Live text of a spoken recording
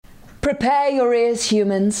Prepare your ears,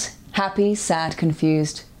 humans. Happy, Sad,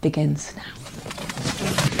 Confused begins now.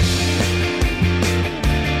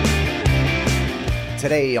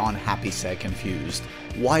 Today on Happy, Sad, Confused,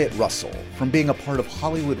 Wyatt Russell, from being a part of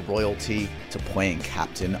Hollywood royalty to playing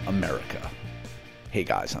Captain America. Hey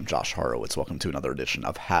guys, I'm Josh Horowitz. Welcome to another edition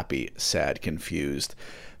of Happy, Sad, Confused.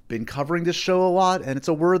 Been covering this show a lot, and it's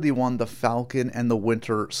a worthy one, The Falcon and the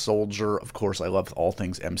Winter Soldier. Of course, I love all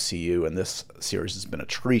things MCU, and this series has been a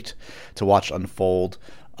treat to watch unfold.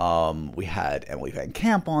 We had Emily Van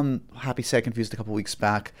Camp on Happy, Sad, Confused a couple weeks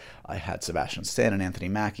back. I had Sebastian Stan and Anthony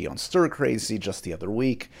Mackie on Stir Crazy just the other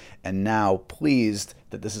week, and now pleased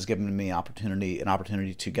that this has given me an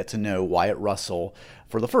opportunity to get to know Wyatt Russell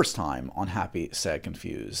for the first time on Happy, Sad,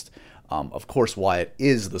 Confused. Of course, Wyatt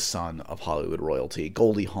is the son of Hollywood royalty,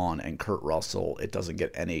 Goldie Hawn and Kurt Russell. It doesn't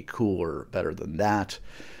get any cooler, better than that.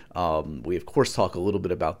 We of course talk a little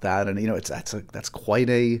bit about that, and that's quite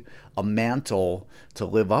a mantle to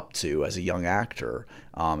live up to as a young actor.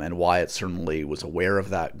 And Wyatt certainly was aware of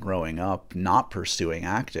that growing up, not pursuing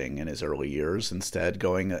acting in his early years, instead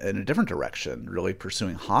going in a different direction, really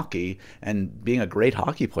pursuing hockey and being a great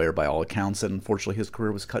hockey player by all accounts. And unfortunately, his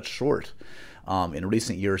career was cut short. In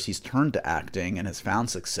recent years, he's turned to acting and has found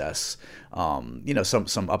success.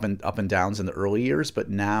 Some up and downs in the early years, but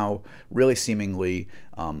now really seemingly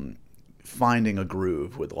finding a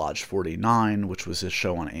groove with Lodge 49, which was his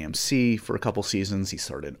show on AMC for a couple seasons. He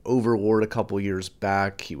started in Overlord a couple years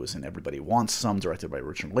back. He was in Everybody Wants Some, directed by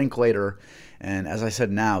Richard Linklater. And as I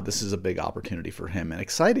said, now this is a big opportunity for him, and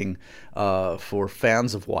exciting for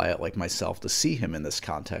fans of Wyatt like myself to see him in this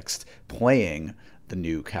context playing the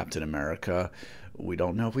new Captain America. We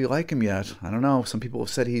don't know if we like him yet. I don't know. Some people have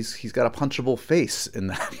said he's got a punchable face in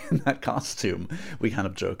that costume. We kind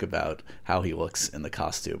of joke about how he looks in the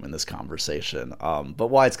costume in this conversation. But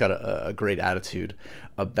Wyatt's got a great attitude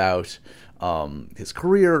about his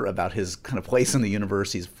career, about his kind of place in the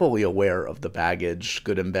universe. He's fully aware of the baggage,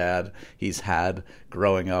 good and bad, he's had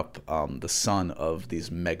growing up, the son of these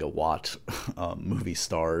megawatt movie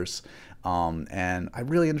stars. And I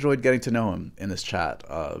really enjoyed getting to know him in this chat.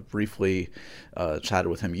 Briefly chatted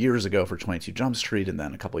with him years ago for 22 Jump Street, and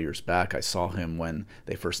then a couple years back I saw him when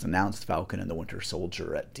they first announced Falcon and the Winter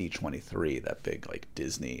Soldier at D23, that big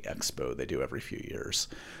Disney expo they do every few years.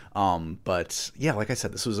 But yeah, like I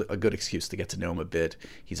said, this was a good excuse to get to know him a bit.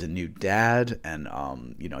 He's a new dad, and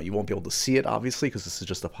you won't be able to see it obviously because this is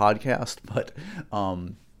just a podcast, but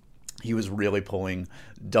he was really pulling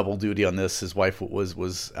double duty on this. His wife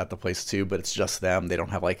was at the place too, but it's just them. They don't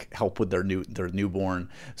have help with their newborn,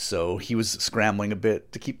 so he was scrambling a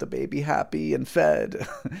bit to keep the baby happy and fed,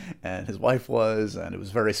 and his wife was, and it was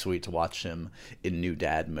very sweet to watch him in new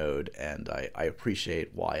dad mode. And I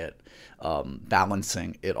appreciate Wyatt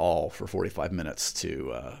balancing it all for 45 minutes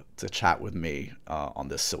to chat with me on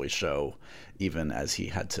this silly show, even as he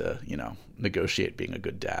had to negotiate being a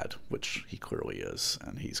good dad, which he clearly is,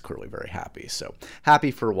 and he's clearly very happy. So happy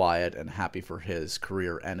for Wyatt and happy for his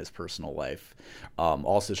career and his personal life.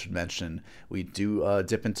 Also should mention, we do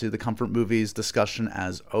dip into the comfort movies discussion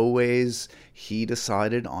as always. He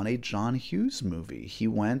decided on a John Hughes movie. He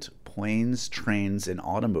went Planes, Trains, and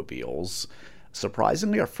Automobiles.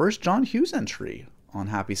 Surprisingly, our first John Hughes entry on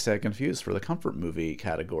Happy, Sad, Confused for the comfort movie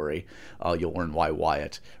category. You'll learn why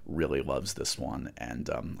Wyatt really loves this one. And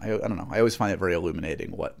I don't know, I always find it very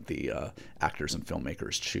illuminating what the actors and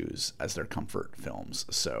filmmakers choose as their comfort films.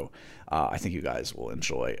 So I think you guys will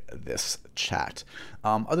enjoy this chat.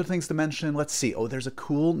 Other things to mention, let's see. There's a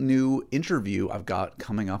cool new interview I've got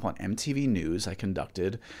coming up on MTV News I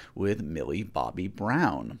conducted with Millie Bobby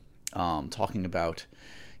Brown, talking about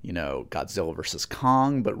Godzilla versus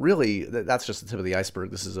Kong, but really that's just the tip of the iceberg.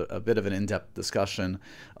 This is a bit of an in-depth discussion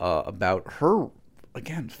about her,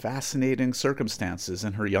 again, fascinating circumstances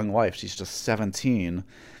in her young life. She's just 17,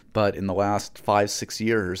 but in the last 5-6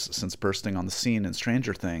 years since bursting on the scene in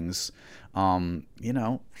Stranger Things,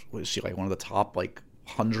 was she one of the top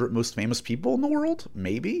 100 most famous people in the world?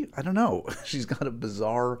 Maybe? I don't know. She's got a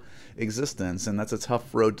bizarre existence, and that's a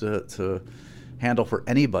tough road to handle for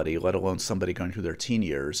anybody, let alone somebody going through their teen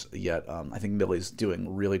years. Yet I think Millie's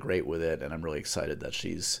doing really great with it, and I'm really excited that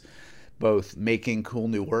she's both making cool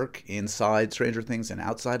new work inside Stranger Things and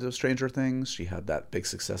outside of Stranger Things. She had that big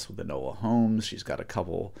success with Enola Holmes. She's got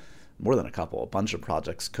a bunch of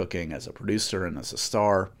projects cooking as a producer and as a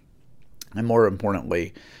star, and more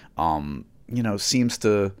importantly, seems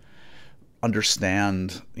to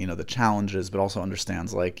understand, the challenges, but also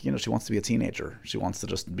understands, she wants to be a teenager. She wants to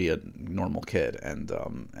just be a normal kid. And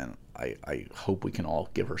I hope we can all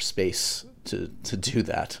give her space to do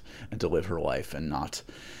that and to live her life and not,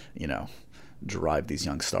 drive these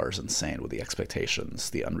young stars insane with the expectations,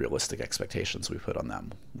 the unrealistic expectations we put on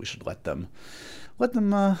them. We should let them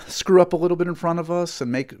screw up a little bit in front of us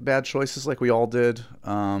and make bad choices like we all did.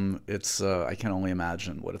 I can only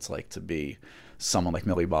imagine what it's like to be someone like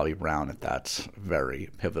Millie Bobby Brown at that very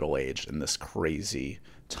pivotal age in this crazy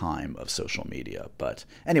time of social media. But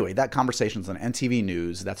anyway, that conversation's on NTV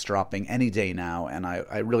News. That's dropping any day now, and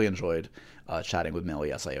I really enjoyed chatting with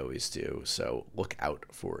Millie, as I always do. So look out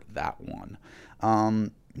for that one.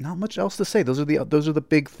 Not much else to say. Those are the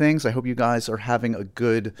big things. I hope you guys are having a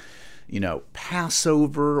good,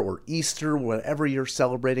 Passover or Easter, whatever you're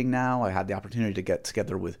celebrating now. I had the opportunity to get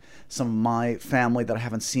together with some of my family that I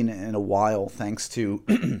haven't seen in a while, thanks to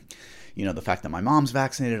the fact that my mom's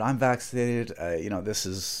vaccinated, I'm vaccinated. This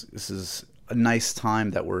is a nice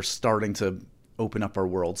time that we're starting to open up our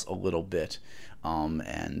worlds a little bit,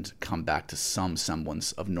 and come back to some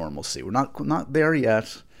semblance of normalcy. We're not there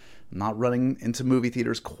yet. I'm not running into movie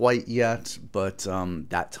theaters quite yet, but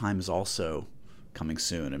that time is also coming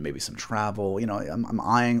soon, and maybe some travel. I'm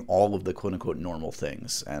eyeing all of the quote unquote normal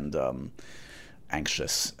things, and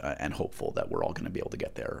anxious and hopeful that we're all going to be able to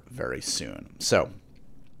get there very soon. So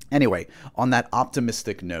anyway, on that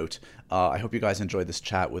optimistic note, I hope you guys enjoyed this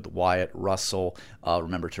chat with Wyatt Russell.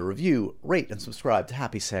 Remember to review, rate, and subscribe to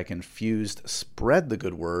Happy Sad Confused. Spread the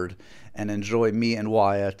good word, and enjoy me and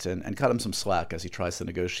Wyatt, and cut him some slack as he tries to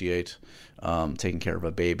negotiate taking care of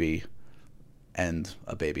a baby and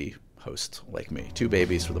a baby host like me. 2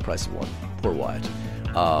 babies for the price of 1. Poor Wyatt.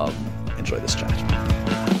 Enjoy this chat.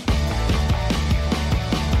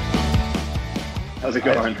 How's it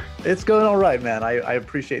going? It's going all right, man. I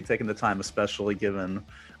appreciate taking the time, especially given,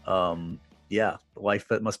 life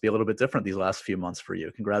that must be a little bit different these last few months for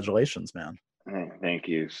you. Congratulations, man. Thank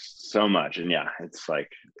you so much. And yeah,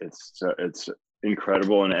 it's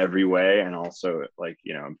incredible in every way, and also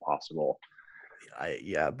impossible.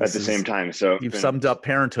 At the same time. So you've summed up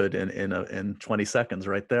parenthood in 20 seconds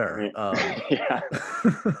right there. Yeah.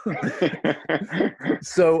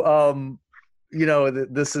 So,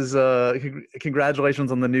 this is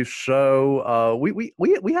congratulations on the new show. We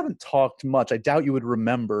haven't talked much. I doubt you would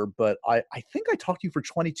remember, but I think I talked to you for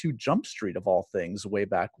 22 Jump Street of all things way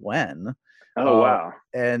back when. Oh, wow.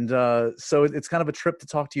 And so it's kind of a trip to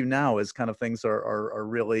talk to you now, as kind of things are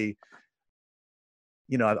really,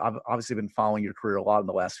 I've obviously been following your career a lot in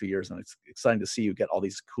the last few years, and it's exciting to see you get all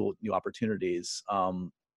these cool new opportunities.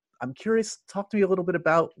 I'm curious, talk to me a little bit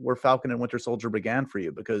about where Falcon and Winter Soldier began for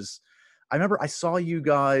you, because I remember I saw you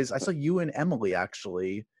and Emily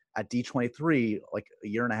actually at D23 like a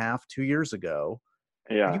year and a half, 2 years ago.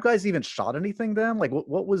 Yeah. You guys even shot anything then? Like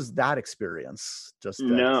what was that experience?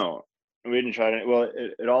 No, we didn't try it. Well,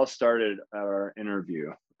 it all started at our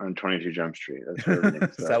interview on 22 Jump Street. That's where everything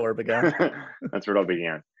started. Is that where it began? That's where it all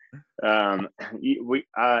began. We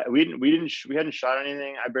hadn't shot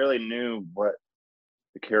anything. I barely knew what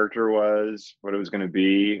the character was, what it was going to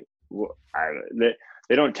be.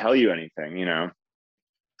 They don't tell you anything,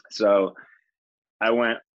 So I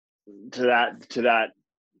went to that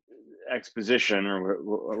exposition,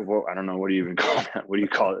 or I don't know, what do you even call that? What do you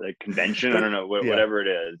call it? Like convention? I don't know, whatever it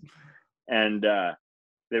is. And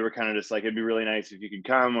they were kind of just like, it'd be really nice if you could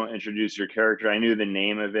come, introduce your character. I knew the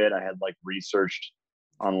name of it. I had researched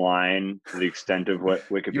online to the extent of what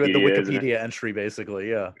Wikipedia is. You had the Wikipedia entry, basically,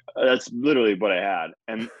 yeah. That's literally what I had.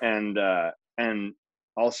 And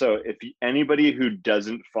also, if anybody who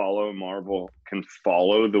doesn't follow Marvel can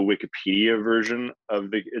follow the Wikipedia version of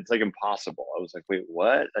it's impossible. I was like, wait,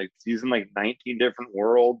 what? He's in 19 different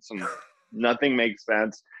worlds and nothing makes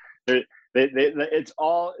sense. It's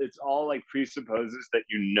all presupposes that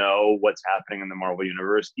what's happening in the Marvel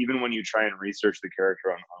universe, even when you try and research the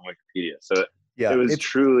character on Wikipedia. So yeah, it was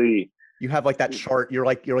truly. You have that chart. You're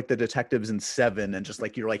like the detectives in Seven, and just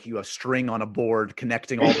you have string on a board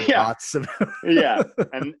connecting all the dots. Yeah,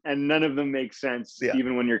 and none of them make sense,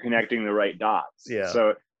 even when you're connecting the right dots. Yeah.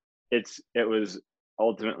 So it was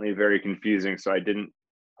ultimately very confusing. So I didn't.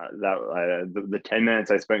 The 10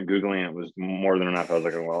 minutes I spent Googling it was more than enough. I was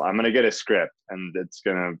like, well, I'm gonna get a script, and it's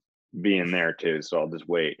gonna be in there too. So I'll just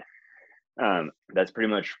wait. That's pretty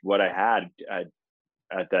much what I had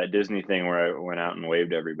at that Disney thing where I went out and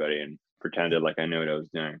waved everybody and pretended like I knew what I was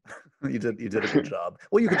doing. You did a good job.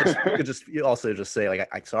 Well, you could also just say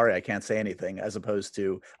I'm sorry, I can't say anything, as opposed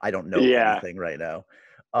to I don't know anything right now.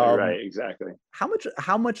 Right, exactly.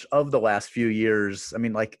 How much of the last few years, I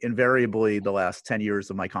mean, invariably the last 10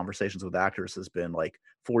 years of my conversations with actors has been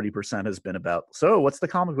 40% has been about, so what's the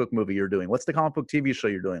comic book movie you're doing? What's the comic book TV show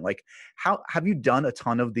you're doing? How have you done a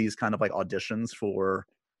ton of these kind of auditions for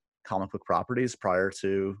comic book properties prior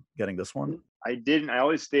to getting this one? I didn't. I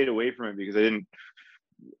always stayed away from it because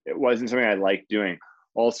it wasn't something I liked doing.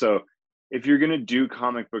 Also, if you're going to do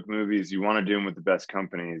comic book movies, you want to do them with the best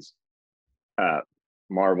companies.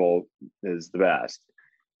 Marvel is the best.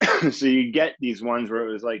 So you get these ones where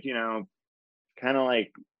it was like, kind of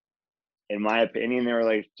like, in my opinion, they were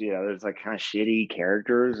like, there's like kind of shitty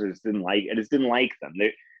characters. I just didn't like them.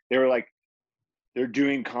 They were like, they're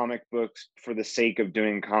doing comic books for the sake of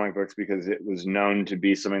doing comic books because it was known to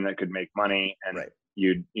be something that could make money, and right.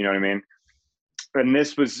 you know what I mean? And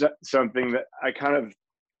this was something that I kind of,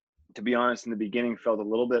 to be honest, in the beginning felt a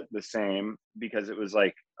little bit the same, because it was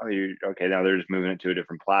like, okay, now they're just moving it to a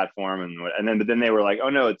different platform, but then they were like, oh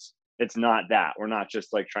no, it's not that. We're not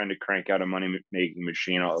just like trying to crank out a money making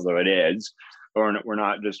machine, although it is, or we're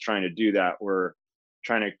not just trying to do that. We're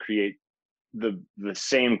trying to create the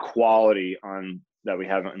same quality that we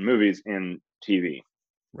have in movies in TV.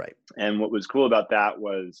 Right. And what was cool about that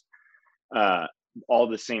was all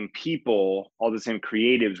the same people, all the same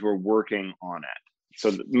creatives were working on it.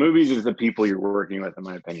 So the movies is the people you're working with, in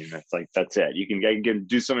my opinion. That's it. You can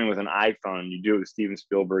do something with an iPhone. You do it with Steven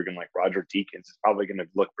Spielberg and like Roger Deakins. It's probably going to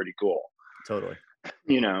look pretty cool. Totally.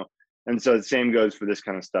 And so the same goes for this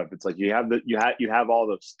kind of stuff. It's like you have all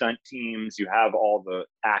the stunt teams, you have all the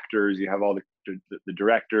actors, you have all the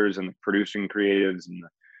directors and the producing creatives and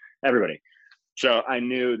everybody. So I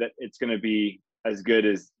knew that it's going to be as good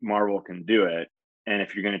as Marvel can do it. And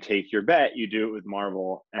if you're going to take your bet, you do it with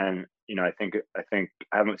Marvel. And I think I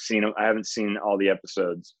haven't seen all the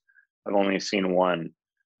episodes. I've only seen one,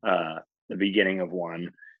 the beginning of one,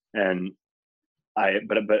 and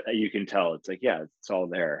but you can tell it's like, yeah, it's all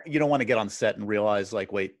there. You don't want to get on set and realize,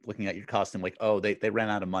 like, wait, looking at your costume, like, oh, they ran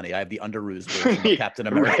out of money. I have the Underoos version of Captain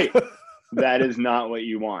America. Right. That is not what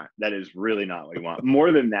you want. That is really not what you want.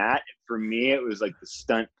 More than that, for me, it was like the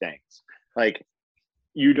stunt things. Like,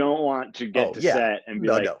 you don't want to get to set and be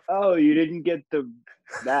oh, you didn't get the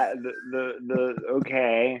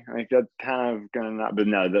okay. Like, that's kind of gonna not. But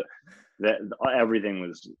no, that everything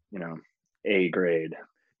was A grade.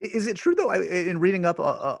 Is it true though? In reading up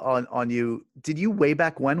on you, did you way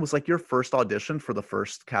back when was like your first audition for the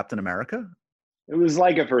first Captain America? It was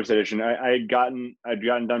like a first audition. I'd gotten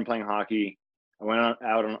done playing hockey. I went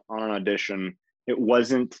out on an audition. It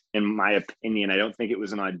wasn't, in my opinion, I don't think it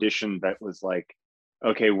was an audition that was like,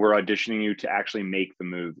 okay, we're auditioning you to actually make the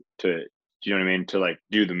move. Do you know what I mean? To like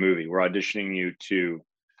do the movie. We're auditioning you to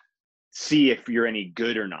see if you're any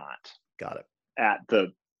good or not. Got it.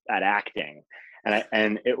 At acting.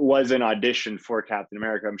 And it was an audition for Captain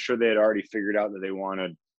America. I'm sure they had already figured out that they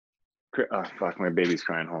wanted. Oh fuck! My baby's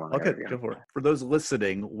crying. Hold on. Okay, go for it. For those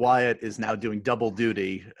listening, Wyatt is now doing double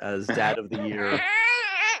duty as Dad of the Year.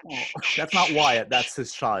 That's not Wyatt. That's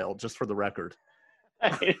his child. Just for the record.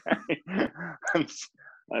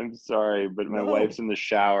 I'm sorry, but my wife's in the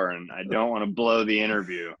shower, and I don't want to blow the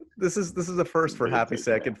interview. This is a first for Happy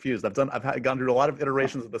Sad Confused. I've gone through a lot of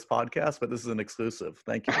iterations of this podcast, but this is an exclusive.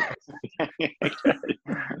 Thank you.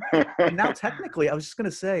 And now, technically, I was just going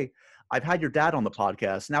to say, I've had your dad on the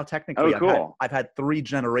podcast. Now, technically, cool. I've had 3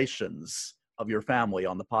 generations of your family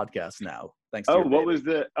on the podcast now. Thanks to what was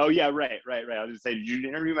the? Oh yeah, right. I was just saying, did you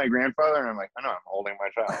interview my grandfather? And I'm like, I know, I'm holding my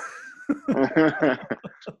child.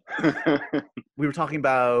 We were talking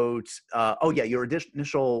about, your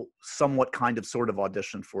initial somewhat kind of sort of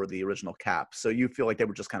audition for the original Cap. So you feel like they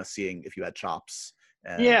were just kind of seeing if you had chops.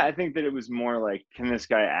 Yeah, I think that it was more like, can this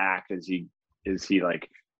guy act? Is he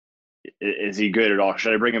good at all?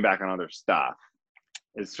 Should I bring him back on other stuff?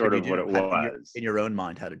 Is sort of what it was. In your own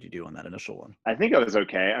mind, how did you do on that initial one? I think I was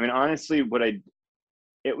okay. I mean, honestly, I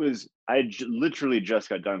literally just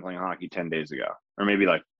got done playing hockey 10 days ago, or maybe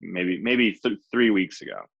 3 weeks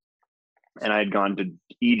ago. And I had gone to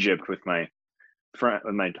Egypt with my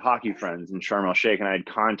hockey friends in Sharm el Sheikh, and I had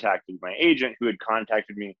contacted my agent, who had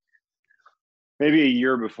contacted me maybe a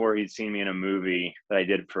year before he'd seen me in a movie that I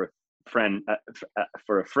did for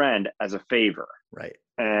a friend as a favor. Right.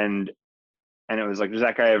 And it was like, does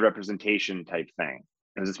that guy have representation type thing?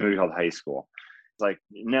 It was this movie called High School. It's like,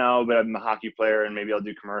 no, but I'm a hockey player and maybe I'll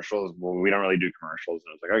do commercials. Well, we don't really do commercials.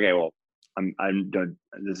 And I was like, okay, well, I'm done.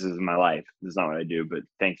 This is my life. This is not what I do, but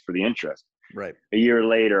thanks for the interest. Right. A year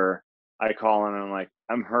later, I call him and I'm like,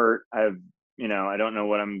 I'm hurt. I don't know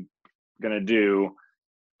what I'm going to do.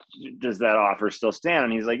 Does that offer still stand?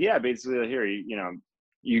 And he's like, yeah, basically here,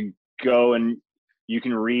 you go and you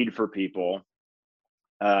can read for people.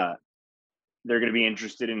 They're going to be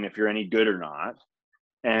interested in if you're any good or not.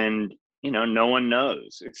 And, no one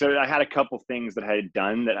knows. So I had a couple things that I had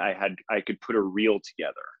done that I could put a reel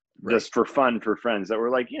together. just for fun for friends that were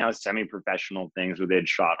like, you know, semi-professional things where they'd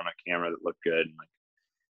shot on a camera that looked good. And like,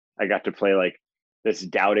 I got to play like this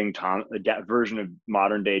version of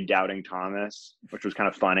modern day Doubting Thomas, which was kind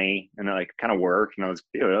of funny and it like kind of worked. And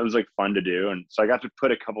it was like fun to do. And so I got to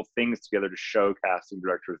put a couple things together to show casting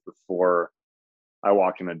directors before I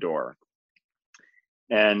walked in the door.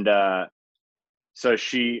 And so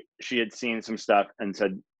she had seen some stuff and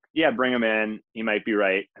said, yeah, bring him in. He might be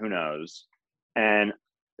right. Who knows? And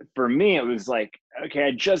for me, it was like, okay,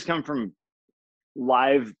 I just come from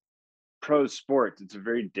live pro sports. It's a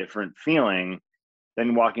very different feeling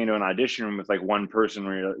than walking into an audition room with like one person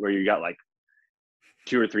where you got like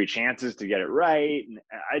 2 or 3 chances to get it right. And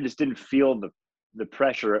I just didn't feel the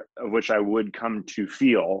pressure of which I would come to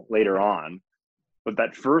feel later on. But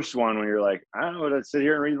that first one when you're like, I don't know, to sit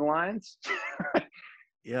here and read the lines.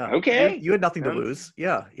 Yeah. Okay. You had nothing to lose.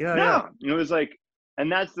 Yeah. Yeah. No, it was like,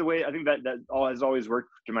 and that's the way I think that all has always worked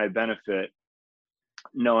to my benefit,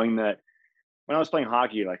 knowing that when I was playing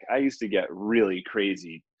hockey, like I used to get really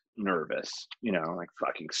crazy nervous, you know, like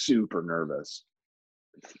fucking super nervous,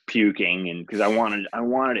 puking, and because I wanted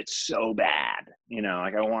it so bad, you know,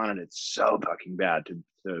 like I wanted it so fucking bad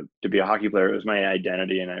to be a hockey player. It was my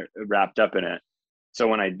identity, and I wrapped up in it. So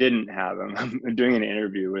when I didn't have him, I'm doing an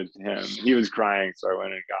interview with him. He was crying, so I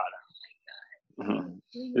went and got him.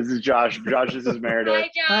 This is Josh. Josh, this is Meredith. Hi,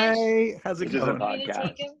 Josh. Hi. How's it This is a going?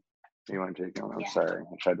 podcast. Do you want to take him? I'm Yeah. sorry.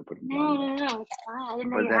 I tried to put him No, down. it's fine. I didn't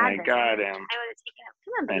know But you then had I this. got him. I would have taken it.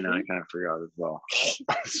 Come on, I baby. know, I kind of forgot as well.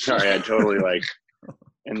 Sorry, I totally like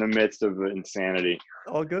in the midst of the insanity.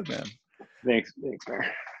 All good, man. Thanks,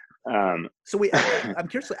 man. So I'm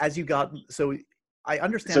curious, as you got, so I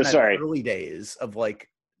understand So that sorry. early days of like,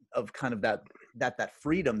 of kind of that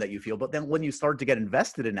freedom that you feel, but then when you start to get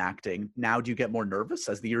invested in acting, now do you get more nervous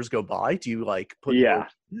as the years go by? Do you like put Yeah.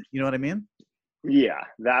 you know what I mean? Yeah,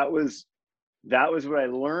 that was what I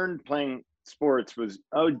learned playing sports was,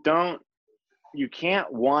 you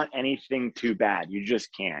can't want anything too bad. You just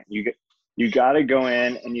can't. You got to go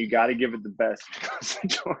in and you got to give it the best. You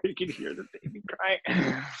can hear the baby crying.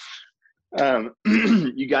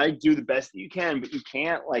 You got to do the best that you can, but you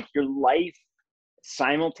can't, like, your life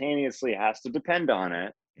simultaneously has to depend on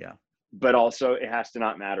it. Yeah. But also it has to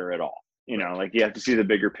not matter at all. You know, like you have to see the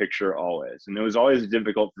bigger picture always. And it was always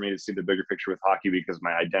difficult for me to see the bigger picture with hockey because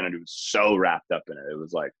my identity was so wrapped up in it. It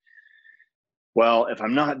was like, well, if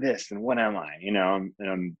I'm not this, then what am I? You know, and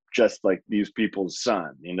I'm just like these people's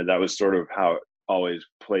son. You know, that was sort of how it always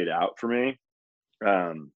played out for me.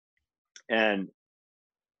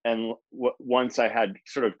 Once I had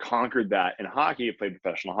sort of conquered that in hockey, I played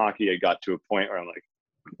professional hockey. I got to a point where I'm like,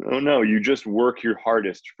 oh no, you just work your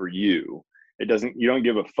hardest for you. You don't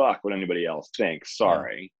give a fuck what anybody else thinks.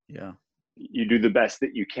 Sorry. Yeah. You do the best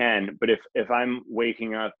that you can. But if I'm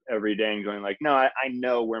waking up every day and going like, no, I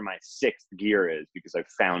know where my 6th gear is because I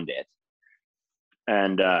found it.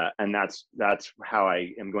 And that's how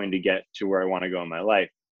I am going to get to where I want to go in my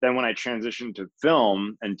life. Then when I transitioned to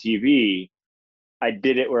film and TV, I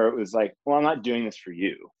did it where it was like, well, I'm not doing this for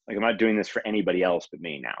you. Like, I'm not doing this for anybody else but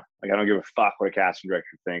me now. Like, I don't give a fuck what a casting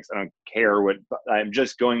director thinks. I don't care I'm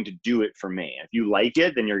just going to do it for me. If you like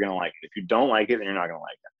it, then you're going to like it. If you don't like it, then you're not going to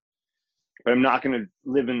like it. But I'm not going to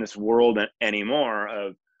live in this world anymore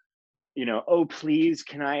of, you know, oh, please,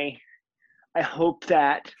 I hope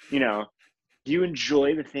that, you know, do you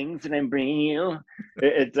enjoy the things that I'm bringing you?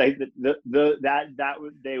 It's like that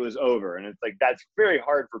day was over. And it's like, that's very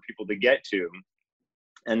hard for people to get to.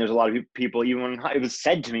 And there's a lot of people, even when it was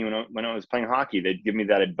said to me when I was playing hockey, they'd give me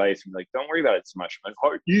that advice and be like, don't worry about it so much. I'm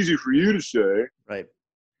like, easy for you to say. Right.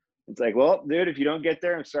 It's like, well, dude, if you don't get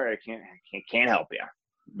there, I'm sorry, I can't help you.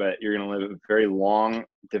 But you're going to live a very long,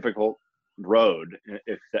 difficult road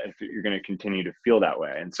if you're going to continue to feel that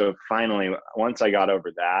way. And so finally, once I got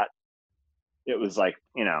over that, it was like,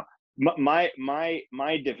 you know, my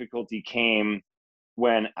difficulty came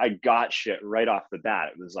when I got shit right off the bat.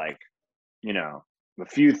 It was like, you know, a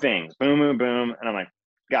few things, boom, boom, boom. And I'm like,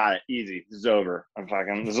 got it, easy, this is over.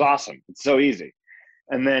 This is awesome. It's so easy.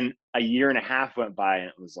 And then a year and a half went by and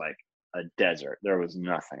it was like a desert. There was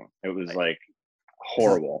nothing. It was like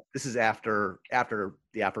horrible. This is after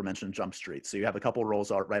the aforementioned Jump Street. So you have a couple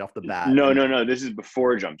roles out right off the bat. No. This is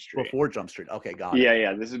before Jump Street. Before Jump Street. Okay, got it.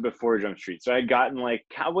 Yeah. This is before Jump Street. So I had gotten like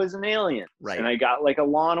Cowboys and Aliens. Right. And I got like a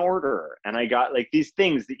Law and Order. And I got like these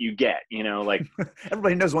things that you get, you know, like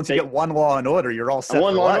everybody knows once you get one Law and Order, you're all set.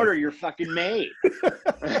 One for Law life. and Order, you're fucking made.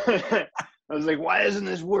 I was like, why isn't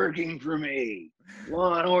this working for me?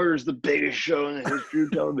 Law and Order is the biggest show in the history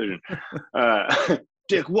of television.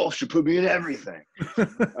 Dick Wolf should put me in everything.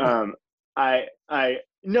 I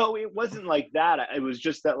No, it wasn't like that. It was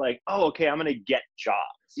just that, like, oh, okay, I'm gonna get jobs,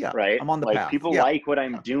 Yeah, right? I'm on the Like, path. people Yeah. like what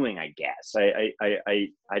I'm doing, I guess. I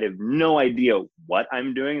have no idea what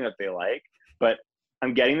I'm doing that they like, but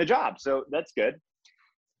I'm getting the job, so that's good.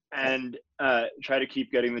 And try to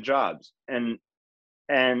keep getting the jobs, and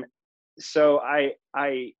so I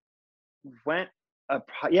went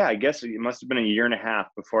yeah, I guess it must have been a year and a half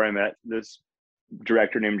before I met this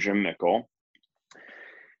director named Jim Mickle.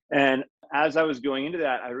 And as I was going into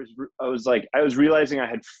that, I was realizing I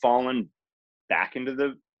had fallen back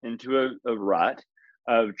into a rut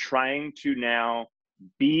of trying to now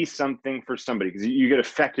be something for somebody, because you get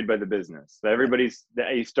affected by the business.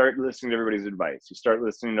 You start listening to everybody's advice. You start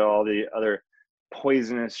listening to all the other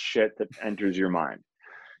poisonous shit that enters your mind.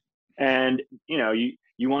 And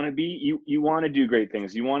you want to be, you want to do great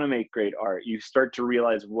things. You want to make great art. You start to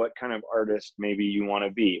realize what kind of artist maybe you want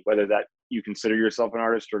to be, whether that you consider yourself an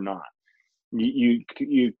artist or not. You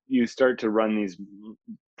start to run these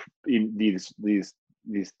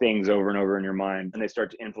things over and over in your mind, and they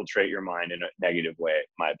start to infiltrate your mind in a negative way, in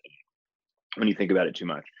my opinion, when you think about it too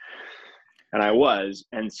much.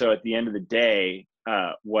 And so at the end of the day,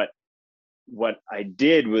 what I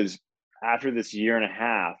did was, after this year and a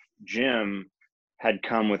half, Jim had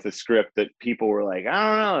come with a script that people were like, I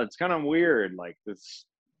don't know, it's kind of weird, like this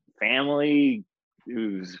family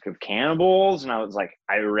who's of cannibals. And I was like,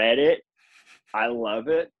 I read it, I love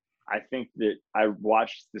it. I think that I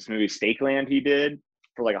watched this movie Stakeland he did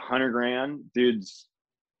for like $100,000. Dude's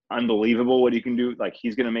unbelievable what he can do. Like,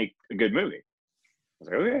 he's gonna make a good movie. I was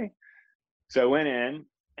like, okay. So I went in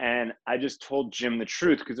and I just told Jim the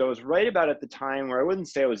truth, because I was right about at the time where I wouldn't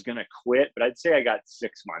say I was gonna quit, but I'd say I got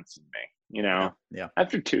 6 months in me. Yeah.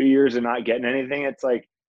 After 2 years of not getting anything, it's like,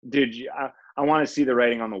 dude, I want to see the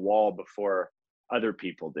writing on the wall before other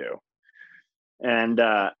people do. And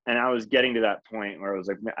I was getting to that point where I was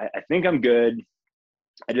like, I think I'm good.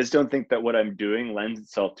 I just don't think that what I'm doing lends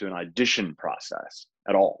itself to an audition process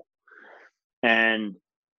at all. And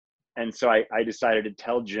so I decided to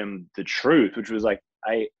tell Jim the truth, which was like,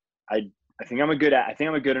 I think I'm a good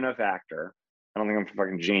enough actor. I don't think I'm a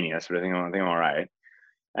fucking genius, but I think I'm all right.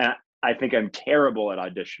 And I think I'm terrible at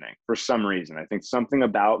auditioning for some reason. I think something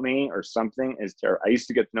about me or something is terrible. I used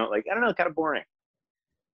to get to know, like, I don't know, kind of boring.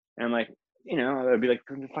 And I'm like, I'd be like,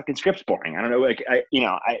 the fucking script's boring. I don't know. Like,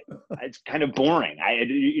 it's kind of boring.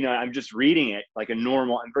 I'm just reading it like a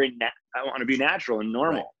normal, I want to be natural and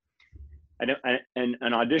normal. Right. And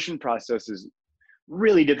an audition process is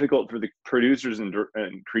really difficult for the producers and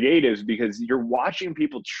creatives, because you're watching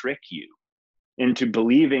people trick you into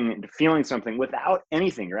believing, into feeling something without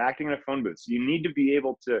anything. You're acting in a phone booth. So you need to be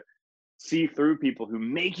able to see through people who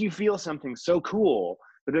make you feel something so cool,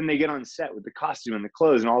 but then they get on set with the costume and the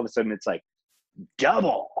clothes, and all of a sudden it's like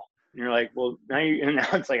double. And you're like, well, now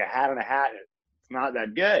it's like a hat and a hat. It's not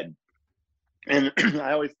that good. And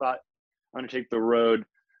I always thought, I'm going to take the road,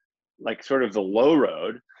 like sort of the low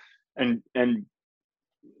road, and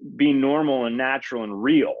be normal and natural and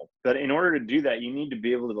real. But in order to do that, you need to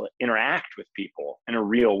be able to interact with people in a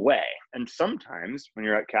real way. And sometimes when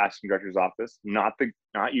you're at casting director's office, not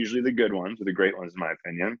usually the good ones or the great ones, in my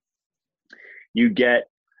opinion, you get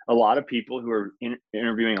a lot of people who are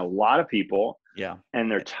interviewing a lot of people. Yeah. And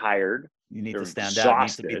they're tired. You need to stand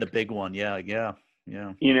exhausted. out. You need to be the big one. Yeah.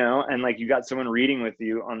 And like, you got someone reading with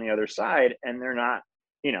you on the other side, and they're not,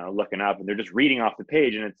 looking up, and they're just reading off the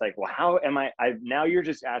page. And it's like, well, how am now you're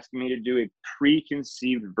just asking me to do a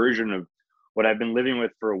preconceived version of what I've been living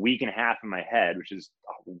with for a week and a half in my head, which is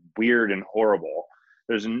weird and horrible.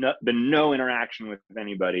 There's been no interaction with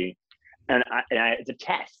anybody. And it's a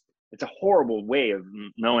test. It's a horrible way of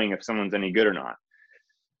knowing if someone's any good or not.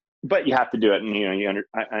 But you have to do it. And,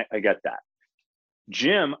 I get that.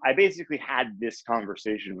 Jim, I basically had this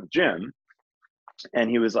conversation with Jim,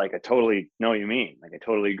 and he was like, I totally know what you mean. Like, I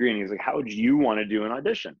totally agree. And he was like, how would you want to do an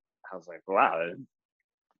audition? I was like, wow.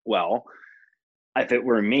 Well, if it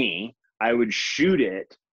were me, I would shoot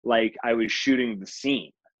it like I was shooting the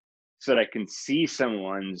scene, so that I can see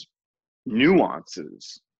someone's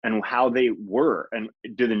nuances and how they were, and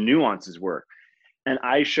do the nuances work. And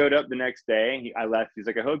I showed up the next day. I left. He's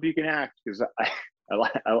like, I hope you can act, because I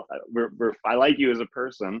like you as a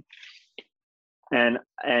person. And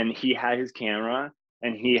he had his camera,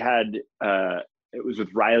 and he had it was with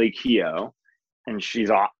Riley Keough, and she's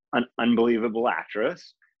an unbelievable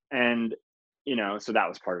actress. And so that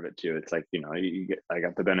was part of it too. It's like, I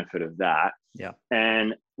got the benefit of that. Yeah.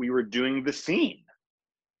 And we were doing the scene.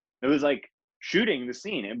 It was like shooting the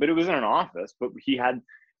scene, but it was in an office. But he had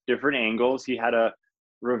different angles. He had a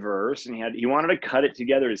reverse, and he wanted to cut it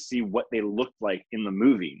together to see what they looked like in the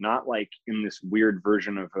movie, not like in this weird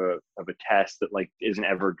version of a test that like isn't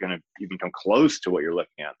ever going to even come close to what you're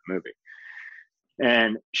looking at in the movie.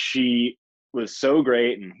 And she was so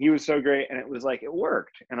great, and he was so great, and it was like it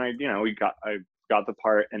worked. And I got the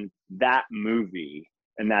part, and that movie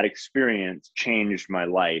and that experience changed my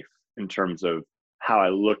life in terms of how I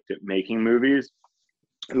looked at making movies,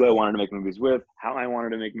 who I wanted to make movies with, how I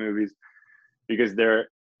wanted to make movies, because the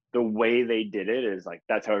way they did it is like,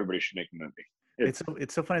 that's how everybody should make a movie.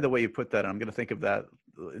 It's so funny the way you put that. I'm going to think of that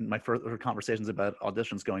in my further conversations about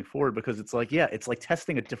auditions going forward, because it's like, yeah, it's like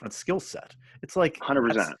testing a different skill set. It's like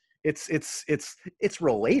 100%. It's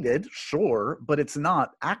related, sure, but it's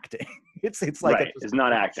not acting. It's like right. It's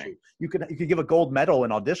not acting. You could give a gold medal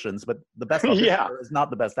in auditions, but the best auditioner is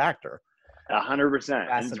not the best actor. 100%.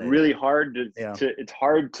 And it's really hard it's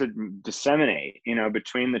hard to disseminate,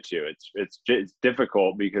 between the two. It's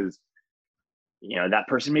difficult because, that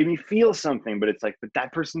person made me feel something, but it's like, but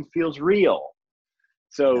that person feels real.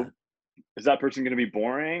 So is that person going to be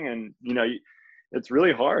boring? And, it's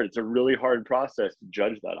really hard. It's a really hard process to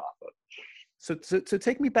judge that off of. So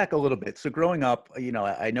take me back a little bit. So growing up,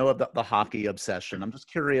 I know of the hockey obsession. I'm just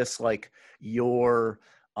curious, like your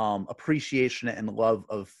appreciation and love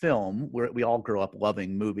of film, where we all grow up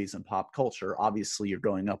loving movies and pop culture. Obviously, you're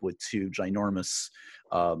growing up with two ginormous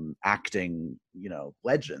acting,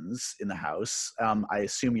 legends in the house. I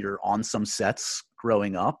assume you're on some sets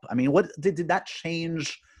growing up. I mean, what did that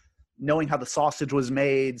change, knowing how the sausage was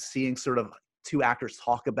made, seeing sort of two actors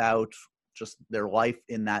talk about just their life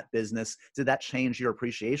in that business? Did that change your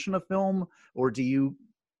appreciation of film, or do you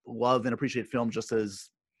love and appreciate film just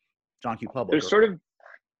as John Q. Public? There's sort of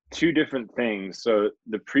two different things. So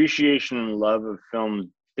the appreciation and love of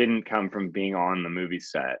film didn't come from being on the movie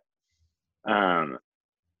set. That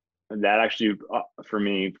actually, for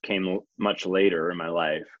me, came much later in my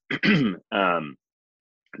life.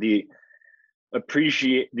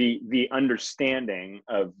 The understanding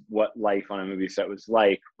of what life on a movie set was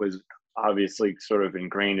like was obviously sort of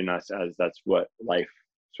ingrained in us, as that's what life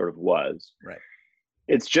sort of was. Right.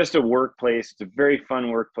 It's just a workplace. It's a very fun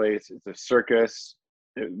workplace. It's a circus.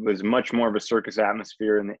 It was much more of a circus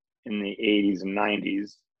atmosphere in the 80s and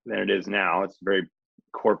 90s than it is now. It's very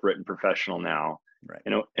corporate and professional now, right,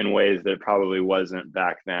 in ways that it probably wasn't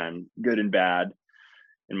back then, good and bad,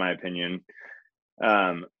 in my opinion.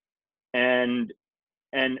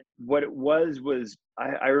 And what it was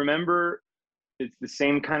I remember it's the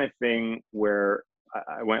same kind of thing where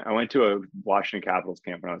I went to a Washington Capitals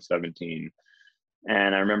camp when I was 17,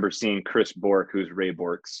 and I remember seeing Chris Bourque, who's Ray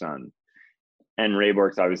Bourque's son. And Ray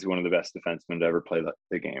Bourque's obviously one of the best defensemen to ever play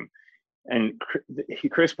the game. And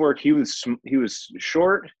Chris Bourque, he was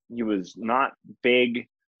short. He was not big.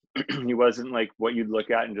 He wasn't like what you'd look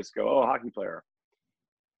at and just go, oh, hockey player.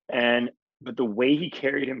 But the way he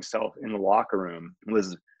carried himself in the locker room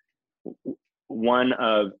was one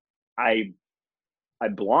of, I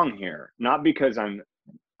belong here, not because I'm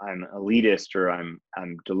elitist or I'm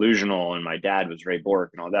delusional and my dad was Ray Bourque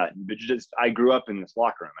and all that, but just I grew up in this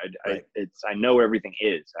locker room. Right. I know where everything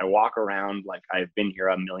is. I walk around like I've been here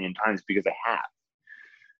a million times because I have.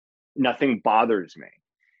 Nothing bothers me.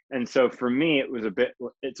 And so for me,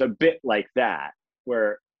 it's a bit like that,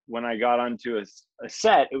 where when I got onto a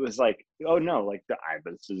set, it was like, oh no, like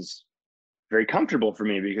this is very comfortable for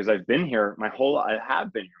me because I have been here my whole life.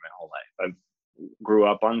 I grew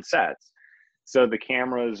up on sets. So the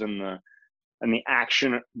cameras and the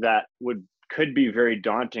action that could be very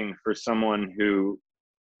daunting for someone who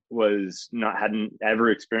hadn't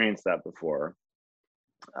ever experienced that before.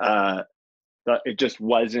 It just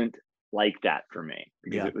wasn't like that for me,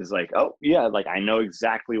 because it was like, oh yeah, like I know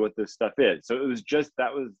exactly what this stuff is. So it was just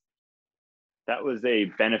that was a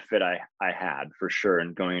benefit I had for sure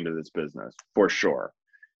in going into this business, for sure.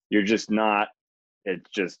 You're just not, it's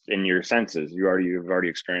just in your senses. You've already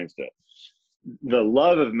experienced it. The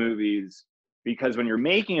love of movies, because when you're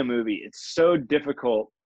making a movie, it's so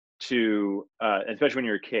difficult to, especially when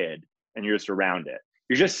you're a kid and you're just around it.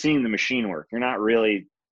 You're just seeing the machine work. You're not really,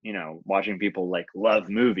 watching people like love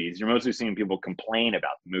movies. You're mostly seeing people complain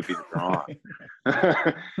about the movies that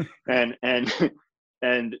they're on.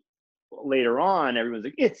 and later on, everyone's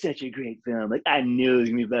like, it's such a great film. Like, I knew it was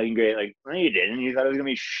gonna be fucking great. Like, no, you didn't. You thought it was gonna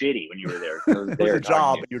be shitty when you were there. It was a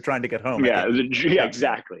job, and you were trying to get home. Yeah,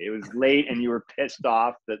 exactly. It was late, and you were pissed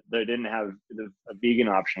off that they didn't have a vegan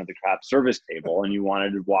option at the craft service table, and you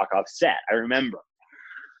wanted to walk off set. I remember,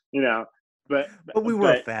 But we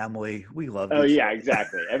were a family. We loved it. Oh yeah,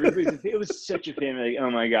 exactly. It was such a family. Like,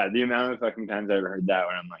 oh my God, the amount of fucking times I ever heard that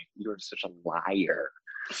when I'm like, you're such a liar.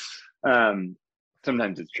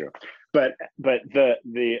 Sometimes it's true, but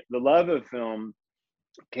the love of film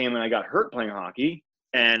came when I got hurt playing hockey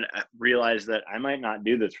and realized that I might not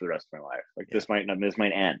do this for the rest of my life. Like this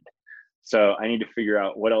might end. So I need to figure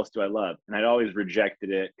out what else do I love. And I'd always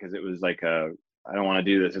rejected it because it was like I don't want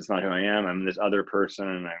to do this. It's not who I am. I'm this other person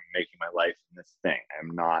and I'm making my life in this thing.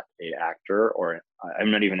 I'm not an actor, or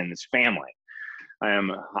I'm not even in this family. I'm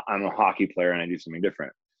a hockey player and I do something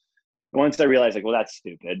different. Once I realized like, well, that's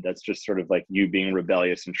stupid. That's just sort of like you being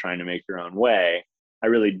rebellious and trying to make your own way. I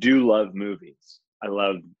really do love movies. I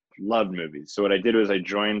loved movies. So what I did was I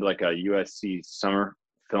joined like a USC summer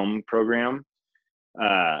film program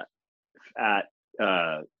at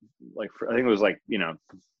I think it was like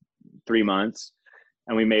 3 months,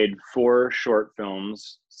 and we made 4 short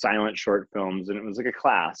films, silent short films, and it was like a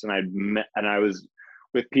class. And I was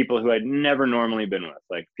with people who I'd never normally been with,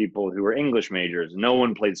 like people who were English majors. No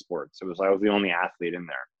one played sports. I was the only athlete in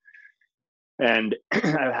there. And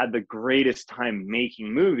I had the greatest time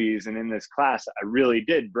making movies. And in this class, I really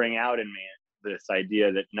did bring out in me this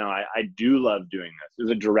idea that, no, I do love doing this. It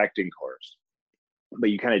was a directing course, but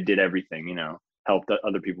you kind of did everything, helped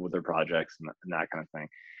other people with their projects and that kind of thing.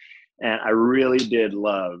 And I really did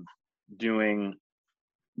love doing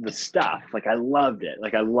the stuff. Like I loved it.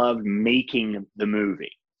 Like I loved making the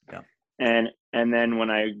movie. Yeah. And then when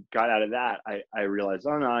I got out of that, I realized,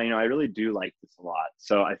 oh no, I really do like this a lot.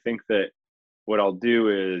 So I think that what I'll do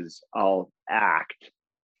is I'll act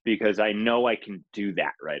because I know I can do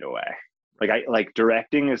that right away. Like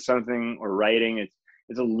directing is something, or writing,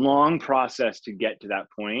 it's a long process to get to that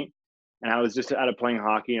point. And I was just out of playing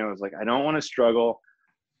hockey and I was like, I don't want to struggle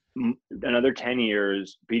another 10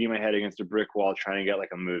 years beating my head against a brick wall trying to get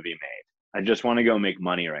like a movie made. I just want to go make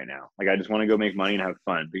money right now. Like I just want to go make money and have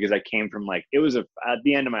fun, because I came from like, at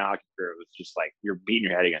the end of my hockey career, it was just like you're beating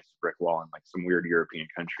your head against a brick wall in like some weird European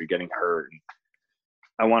country, getting hurt. And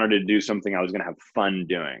I wanted to do something I was going to have fun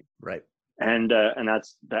doing. Right. And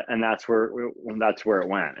that's where it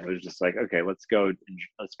went. It was just like, okay, let's go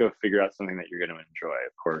figure out something that you're going to enjoy.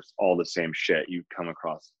 Of course, all the same shit you come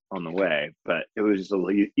across on the way, but it was just a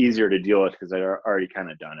little easier to deal with because I'd already kind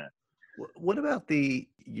of done it. What about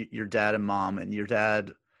your dad and mom? And your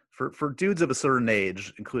dad, for dudes of a certain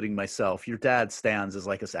age, including myself, your dad stands as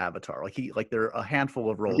like his avatar. Like there are a handful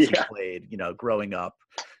of roles he played, growing up.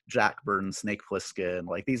 Jack Burton, Snake Plissken,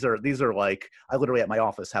 like these are like, I literally at my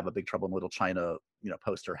office have a Big Trouble in Little China,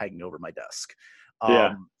 poster hanging over my desk.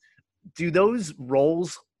 Do those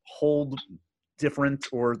roles hold different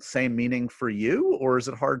or the same meaning for you, or is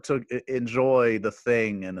it hard to enjoy The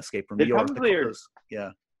Thing and Escape from New York?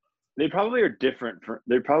 They probably are different.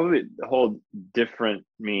 They probably hold different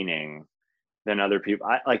meaning than other people.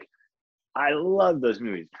 I love those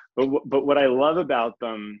movies, but what I love about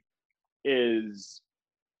them is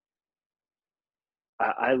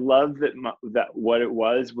I love that what it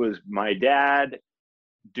was my dad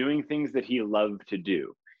doing things that he loved to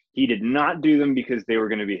do. He did not do them because they were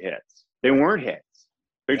going to be hits. They weren't hits.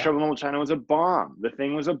 Big Trouble in Little China was a bomb. The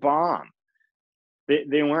Thing was a bomb.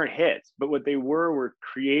 They weren't hits, but what they were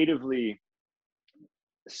creatively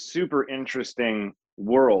super interesting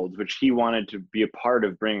worlds, which he wanted to be a part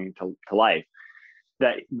of bringing to life.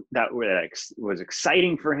 That was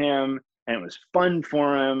exciting for him, and it was fun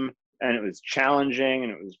for him, and it was challenging,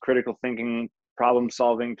 and it was critical thinking, problem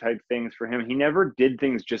solving type things for him. He never did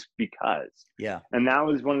things just because. Yeah. And that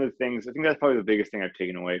was one of the things, I think that's probably the biggest thing I've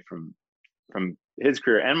taken away from his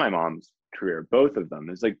career and my mom's career, both of them,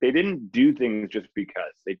 is like they didn't do things just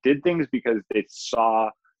because. They did things because they saw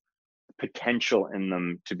potential in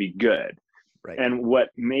them to be good. Right. And what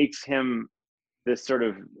makes him this sort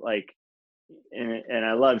of like, and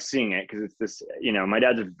I love seeing it because it's this, my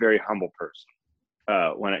dad's a very humble person.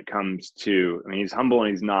 When it comes to, he's humble and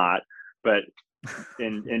he's not, but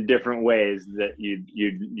in different ways that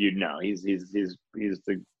you'd know. He's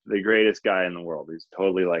the greatest guy in the world. He's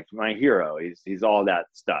totally like my hero. He's all that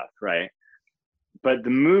stuff, right? But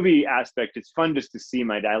the movie aspect, it's fun just to see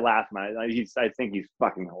my dad laugh. I think he's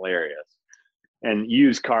fucking hilarious. And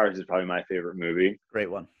Used Cars is probably my favorite movie. Great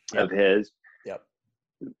one. Of his. Yep.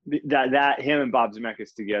 That him and Bob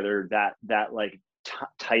Zemeckis together, that like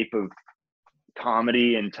type of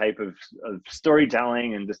comedy and type of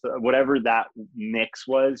storytelling and just whatever that mix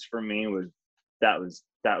was for me that was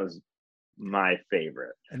my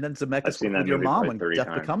favorite. And then Zemeckis with your mom and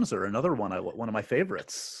Death Becomes Her, another one of my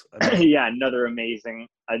favorites. Yeah,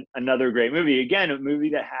 another great movie. Again, a movie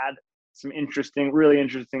that had some really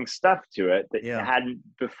interesting stuff to it that hadn't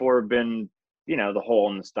before been, the hole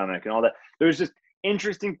in the stomach and all that. There was just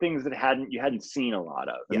interesting things that you hadn't seen a lot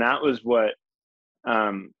of. And that was what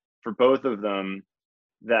for both of them,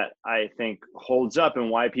 that I think holds up, and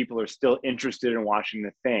why people are still interested in watching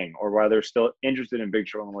The Thing, or why they're still interested in Big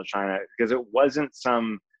Trouble in Little China, because it wasn't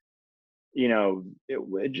some,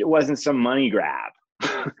 it wasn't some money grab.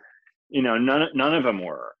 None of them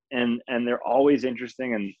were, and they're always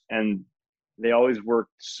interesting, and they always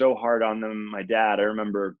worked so hard on them. My dad, I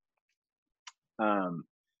remember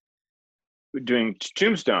doing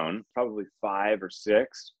Tombstone, probably 5 or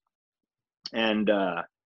 6, and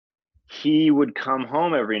he would come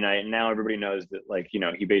home every night, and now everybody knows that, like,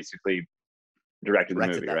 he basically directed the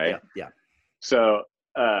movie, that, right? Yeah. So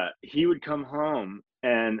he would come home,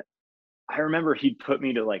 and I remember he'd put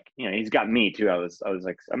me to, like, he's got me too. I was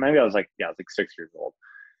like, maybe I was like 6 years old.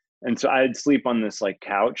 And so I'd sleep on this like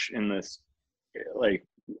couch in this like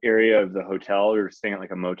area of the hotel. We were staying at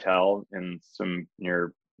like a motel in some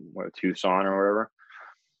near Tucson or wherever.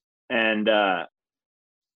 And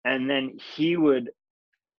then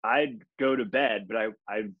I'd go to bed, but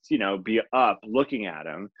I'd be up looking at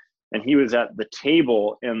him, and he was at the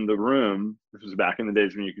table in the room. This was back in the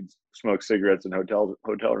days when you could smoke cigarettes in hotel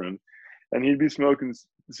rooms, and he'd be smoking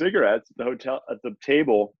cigarettes at the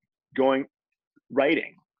table,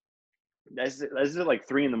 writing. This is at like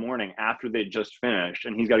 3 a.m. after they just finished,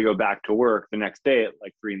 and he's got to go back to work the next day at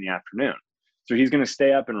like 3 p.m. So he's going to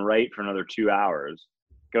stay up and write for another 2 hours,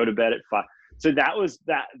 go to bed at 5. So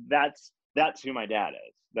that's who my dad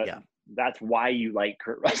is. That's why you like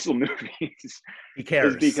Kurt Russell movies. He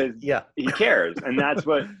cares. Because he cares. And that's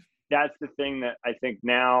the thing that I think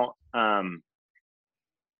now,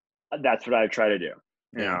 that's what I try to do.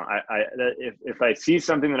 If I see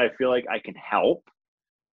something that I feel like I can help,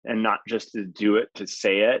 and not just to do it to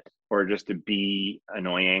say it, or just to be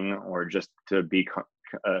annoying, or just to be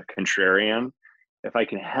contrarian, if I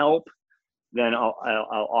can help, then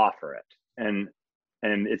I'll offer it. And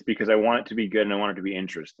it's because I want it to be good, and I want it to be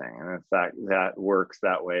interesting. And if that works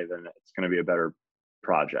that way, then it's going to be a better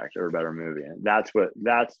project or a better movie. And that's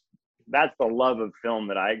the love of film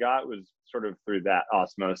that I got, was sort of through that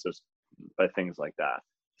osmosis by things like that.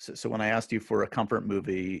 So when I asked you for a comfort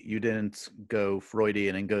movie, you didn't go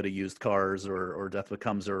Freudian and go to Used Cars or Death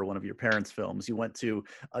Becomes Her or one of your parents' films. You went to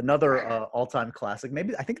another all-time classic.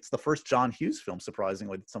 Maybe I think it's the first John Hughes film,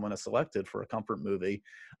 surprisingly, that someone has selected for a comfort movie.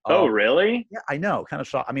 Oh, really? Yeah, I know. Kind of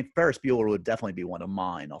shocked. I mean, Ferris Bueller would definitely be one of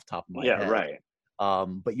mine off the top of my head. Yeah, right.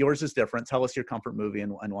 But yours is different. Tell us your comfort movie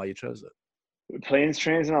and why you chose it. Planes,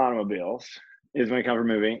 Trains, and Automobiles is my comfort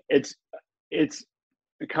movie. It's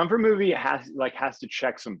the comfort movie has to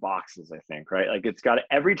check some boxes, I think, right? Like, it's got to,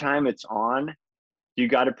 every time it's on, you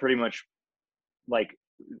got to pretty much like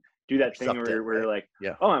do that thing where you're like,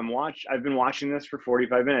 I've been watching this for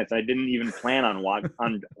 45 minutes. I didn't even plan on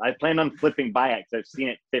I planned on flipping by it because I've seen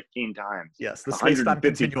it 15 times. Yes, the space-time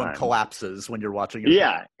continuum collapses when you're watching it.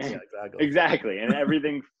 Yeah, exactly. And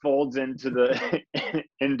everything folds into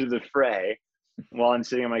the fray while I'm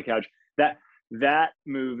sitting on my couch. That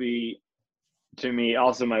movie, to me,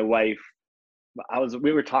 also my wife,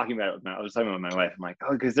 we were talking about it. I was talking about my wife. I'm like,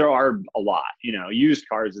 because there are a lot, Used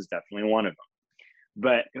Cars is definitely one of them.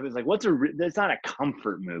 But it was like, that's not a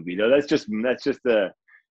comfort movie though. That's just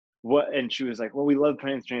what. And she was like, well, we love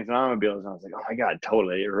Planes, Trains, and Automobiles. And I was like, oh my God,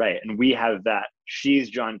 totally, you're right. And we have that. She's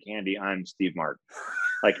John Candy, I'm Steve Martin.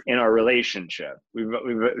 Like, in our relationship,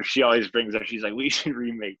 she always brings up, she's like, we should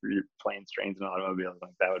remake Planes, Trains, and Automobiles.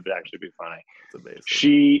 Like, that would actually be funny. It's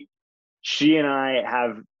amazing. She and I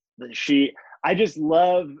I just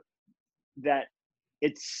love that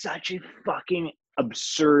it's such a fucking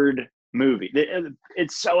absurd movie.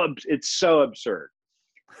 It's so absurd.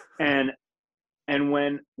 And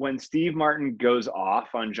when Steve Martin goes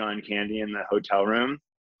off on John Candy in the hotel room,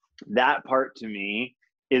 that part to me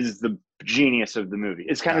is the genius of the movie.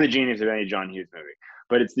 It's kind of the genius of any John Hughes movie,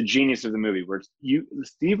 but it's the genius of the movie where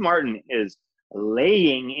Steve Martin is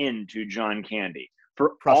laying into John Candy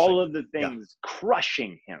for all of the things,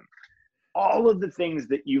 crushing him. All of the things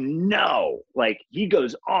that like, he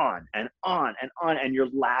goes on and on and on, and you're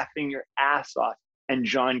laughing your ass off. And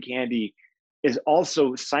John Candy is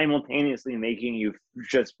also simultaneously making you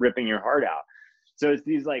just ripping your heart out. So it's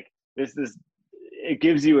these like it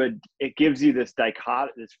gives you this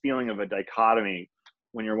feeling of a dichotomy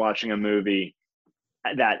when you're watching a movie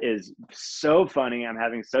that is so funny. I'm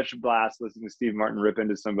having such a blast listening to Steve Martin rip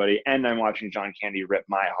into somebody, and I'm watching John Candy rip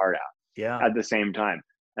my heart out at the same time.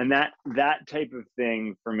 And that type of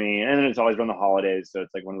thing for me, and then it's always around the holidays, so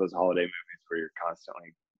it's like one of those holiday movies where you're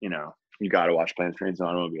constantly, you got to watch Planes, Trains, and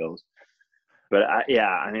Automobiles. But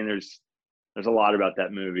I mean, there's a lot about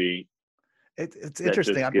that movie. It's That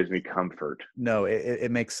interesting. just gives me comfort. No,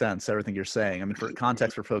 it makes sense, everything you're saying. I mean, for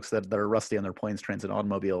context for folks that are rusty on their planes, trains, and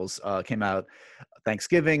automobiles, came out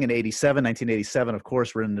Thanksgiving in 1987, of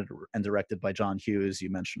course, written and directed by John Hughes. You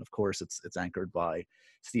mentioned, of course, it's anchored by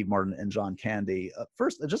Steve Martin and John Candy.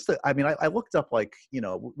 First, I looked up, like,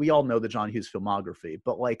 we all know the John Hughes filmography,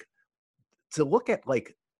 but like to look at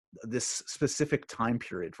like this specific time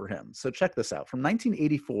period for him. So check this out. From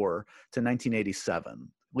 1984 to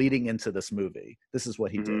 1987, leading into this movie, this is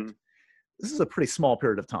what he did. This is a pretty small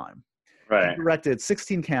period of time. Right. He directed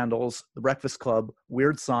 16 Candles, The Breakfast Club,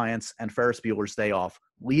 Weird Science, and Ferris Bueller's Day Off,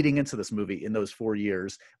 leading into this movie in those 4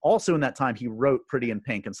 years. Also in that time, he wrote Pretty in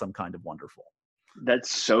Pink and Some Kind of Wonderful.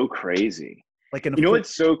 That's so crazy. Like,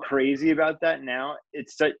 what's so crazy about that now?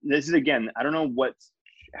 This is, again, I don't know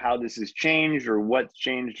how this has changed or what's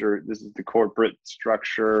changed, or this is the corporate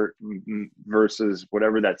structure versus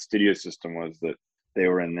whatever that studio system was that they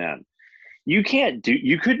were in then. You couldn't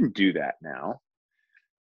do that now.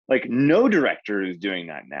 Like, no director is doing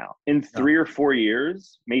that now. In 3 or 4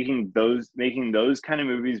 years, making those kind of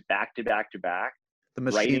movies back to back to back. The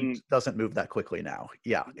machine doesn't move that quickly now.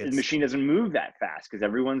 Yeah. The machine doesn't move that fast because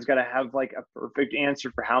everyone's got to have like a perfect answer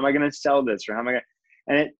for how am I going to sell this, or how am I going to,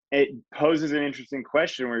 and it poses an interesting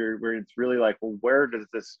question where it's really like, well, where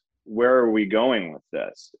are we going with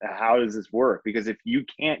this? How does this work? Because if you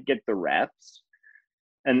can't get the reps,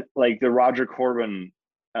 and like the Roger Corman,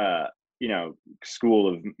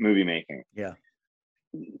 school of movie making, yeah,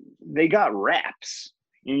 they got reps.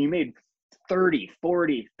 You made 30,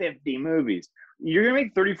 40, 50 movies. You're going to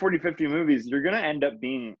make 30, 40, 50 movies. You're going to end up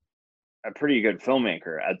being a pretty good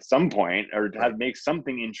filmmaker at some point, or make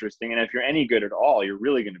something interesting. And if you're any good at all, you're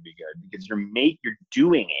really going to be good because you're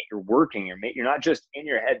doing it, you're working, you're not just in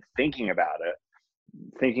your head thinking about it,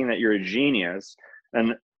 thinking that you're a genius.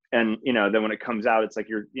 And then when it comes out, it's like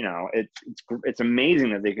it's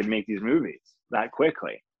amazing that they could make these movies that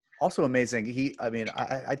quickly. Also amazing.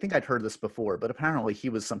 I think I'd heard this before, but apparently he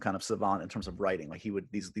was some kind of savant in terms of writing. Like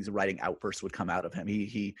these writing outbursts would come out of him.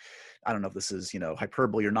 He I don't know if this is,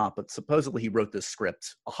 hyperbole or not, but supposedly he wrote this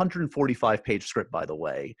script, 145-page script, by the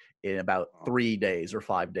way, in about 3 days or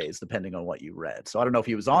 5 days, depending on what you read. So I don't know if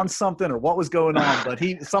he was on something or what was going on, but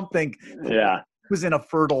Yeah. was in a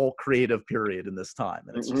fertile creative period in this time,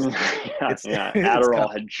 and it's just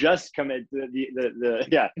Adderall had just come in.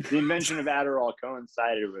 The invention of Adderall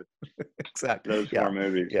coincided with exactly those 4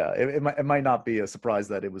 movies. Yeah, it might not be a surprise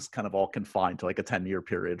that it was kind of all confined to like a 10-year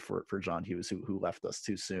period for John Hughes, who left us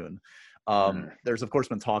too soon. There's of course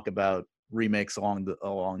been talk about remakes along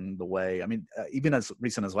the way. I mean, even as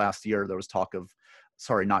recent as last year, there was talk of,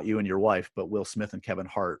 sorry, not you and your wife, but Will Smith and Kevin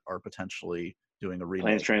Hart are potentially doing a remake.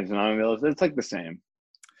 Planes, Trains, and Automobiles. It's like the same.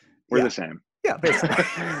 We're the same. Yeah, basically.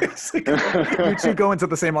 You two go into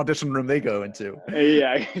the same audition room they go into.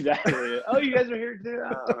 Yeah, exactly. Oh, you guys are here too.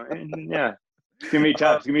 Oh, yeah. It's gonna be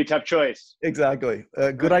tough. It's gonna be a tough choice. Exactly.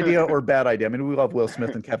 Good idea or bad idea? I mean, we love Will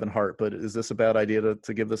Smith and Kevin Hart, but is this a bad idea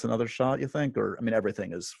to give this another shot, you think? Or, I mean,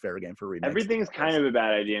 everything is fair game for remakes. Everything's kind of a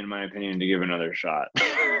bad idea, in my opinion, to give another shot.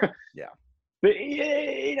 Yeah. But,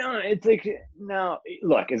 it's like, no,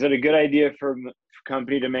 look, is it a good idea for a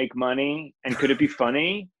company to make money? And could it be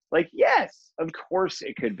funny? Like, yes, of course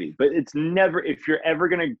it could be. But it's never, if you're ever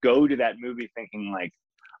going to go to that movie thinking like,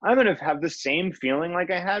 I'm going to have the same feeling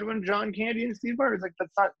like I had when John Candy and Steve Martin, it's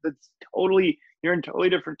like, that's totally, you're in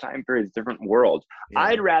totally different time periods, different worlds. Yeah.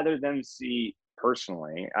 I'd rather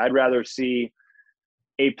see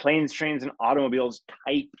a Planes, Trains, and Automobiles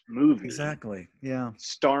type movie. Exactly. Yeah.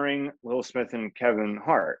 Starring Will Smith and Kevin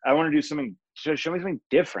Hart. I want to do something, show me something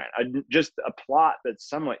different. Just a plot that's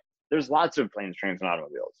somewhat, there's lots of Planes, Trains, and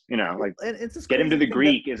Automobiles. Like, it's Get Him to the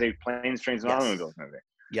Greek is a Planes, Trains, and Automobiles movie.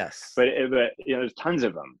 Yes. But there's tons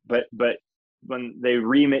of them. But when they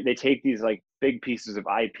remake, they take these like big pieces of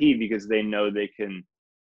IP because they know they can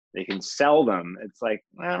sell them. It's like,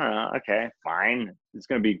 I don't know. Okay, fine. It's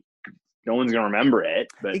going to be, no one's going to remember it.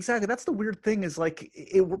 But exactly. That's the weird thing, is like,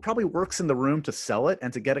 it probably works in the room to sell it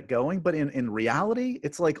and to get it going. But in reality,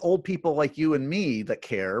 it's like old people like you and me that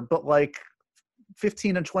care, but like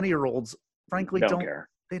 15 and 20-year-olds, frankly, don't care.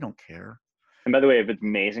 They don't care. And by the way, if it's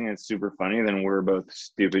amazing and super funny, then we're both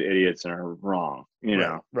stupid idiots and are wrong,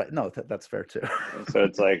 know? Right. No, that's fair too. So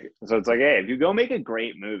it's like, hey, if you go make a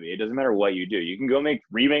great movie, it doesn't matter what you do. You can go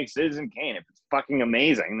remake Citizen Kane. If it's fucking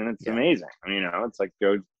amazing, then it's amazing. It's like,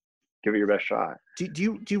 go give it your best shot.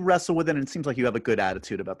 Do you wrestle with it? And it seems like you have a good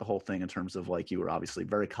attitude about the whole thing in terms of like you were obviously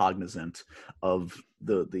very cognizant of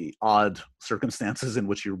the odd circumstances in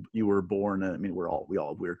which you were born. I mean, we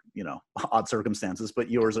all we're odd circumstances, but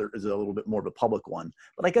yours is a little bit more of a public one.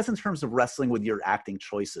 But I guess in terms of wrestling with your acting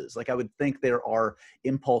choices, like I would think there are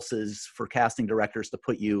impulses for casting directors to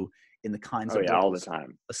put you in the kinds of all the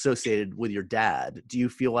time associated with your dad. Do you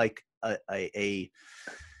feel like an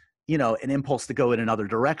impulse to go in another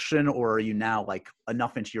direction, or are you now like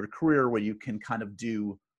enough into your career where you can kind of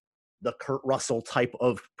do the Kurt Russell type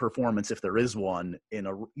of performance, if there is one, you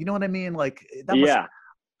know what I mean? Like,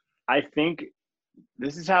 I think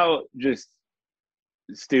this is how just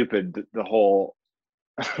stupid the whole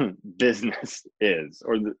business is,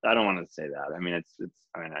 or I don't want to say that. I mean, I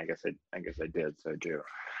guess I did, so I do.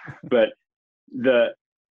 But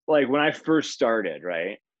when I first started,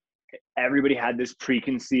 right? Everybody had this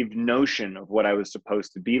preconceived notion of what I was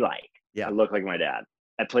supposed to be like. Yeah. I looked like my dad.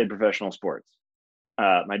 I played professional sports.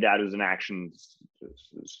 My dad was an action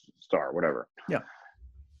star, whatever. Yeah.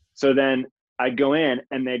 So then I'd go in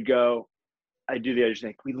and they'd go, I do the audition,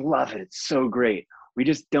 like, we love it. It's so great. We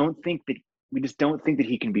just don't think that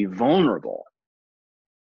he can be vulnerable.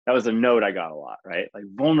 That was a note I got a lot, right? Like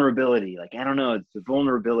vulnerability. Like, I don't know. It's the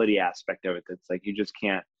vulnerability aspect of it. That's like, you just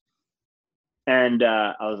can't. And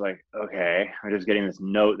I was like, okay, I'm just getting this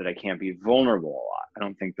note that I can't be vulnerable a lot. I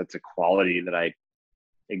don't think that's a quality that I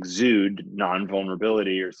exude,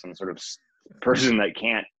 non-vulnerability, or some sort of person that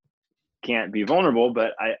can't be vulnerable.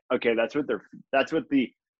 But that's what the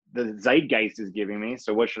zeitgeist is giving me.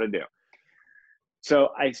 So what should I do? So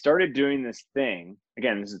I started doing this thing.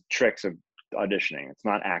 Again, this is tricks of auditioning. It's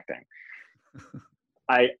not acting.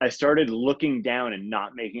 I started looking down and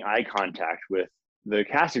not making eye contact with the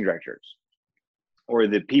casting directors or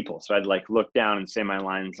the people. So I'd like look down and say my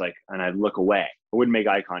lines, like, and I'd look away. I wouldn't make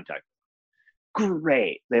eye contact.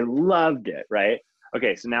 Great. They loved it. Right.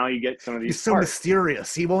 Okay. So now you get some of these. He's so parts.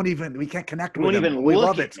 Mysterious. We can't connect with him. Even we look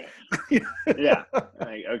love at it. Yeah.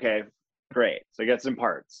 Like, okay, great. So I get some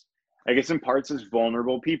parts. As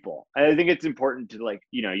vulnerable people. I think it's important to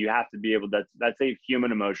you have to be able, that's a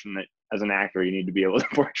human emotion that as an actor, you need to be able to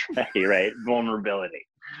portray, right? Vulnerability.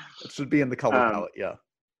 It should be in the color palette. Yeah.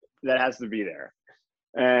 That has to be there.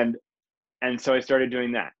 And so I started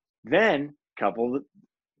doing that. Then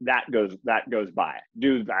that goes by.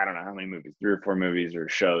 Dude, I don't know how many movies, 3 or 4 movies or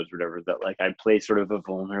shows, whatever, that like I play sort of a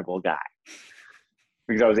vulnerable guy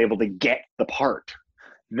because I was able to get the part.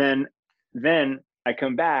 Then I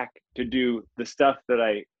come back to do the stuff that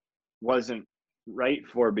I wasn't right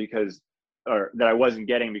for or that I wasn't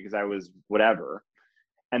getting because I was whatever.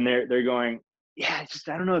 And they're going, yeah,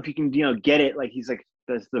 I don't know if you can, get it. Like, he's like,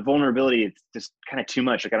 the vulnerability, it's just kind of too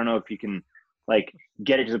much. Like, I don't know if you can like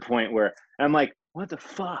get it to the point where, and I'm like, what the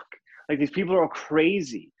fuck? Like, these people are all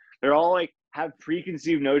crazy. They're all like have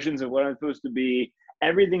preconceived notions of what I'm supposed to be.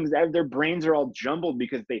 Their brains are all jumbled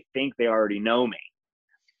because they think they already know me.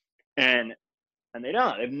 And they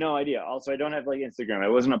don't. They have no idea. Also, I don't have like Instagram. I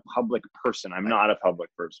wasn't a public person. I'm not a public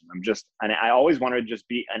person. And I always wanted to just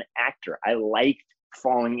be an actor. I liked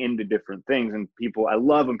falling into different things, and I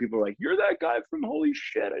love when people are like, you're that guy from Holy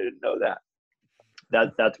Shit, I didn't know that.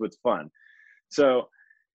 That's what's fun. So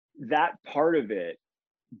that part of it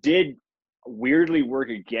did weirdly work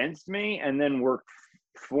against me and then work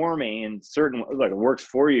for me in certain, like, it works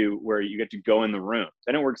for you where you get to go in the room.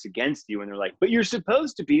 Then it works against you when they're like, but you're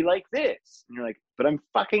supposed to be like this. And you're like, but I'm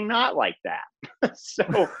fucking not like that.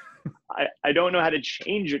 So I don't know how to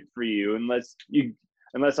change it for you unless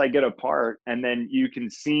I get a part, and then you can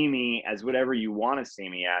see me as whatever you want to see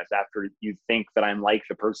me as after you think that I'm like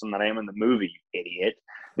the person that I am in the movie, you idiot.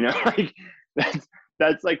 Like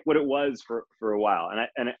that's like what it was for a while.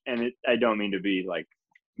 And I don't mean to be like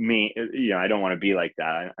me, I don't want to be like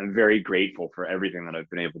that. I'm very grateful for everything that I've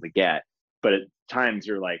been able to get. But at times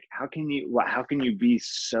you're like, how can you be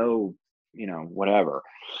so, whatever.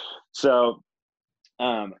 So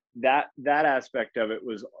that aspect of it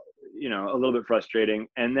was, a little bit frustrating.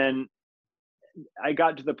 And then I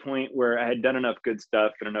got to the point where I had done enough good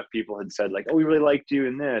stuff and enough people had said like, oh, we really liked you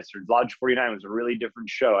in this, or Lodge 49 was a really different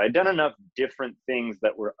show. I'd done enough different things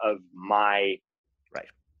that were of my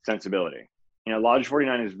sensibility. Lodge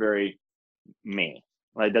 49 is very me.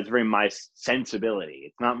 Like, that's very my sensibility.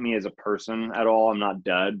 It's not me as a person at all. I'm not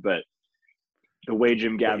dud, but the way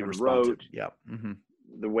Jim Gavin wrote,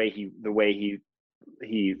 the way he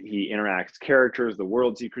interacts characters, the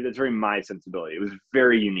worlds he creates, it's very my sensibility. It was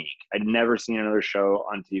very unique. I'd never seen another show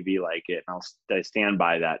on TV like it, and I stand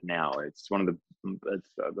by that now. It's I'm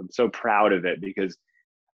so proud of it because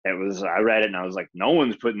I read it and I was like, no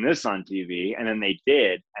one's putting this on TV. And then they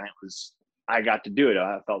did. And I got to do it.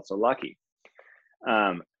 I felt so lucky.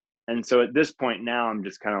 And so at this point now, I'm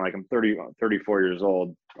just kind of like, I'm 34 years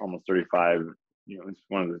old, almost 35. It's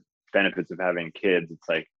one of the benefits of having kids. It's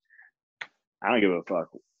like, I don't give a fuck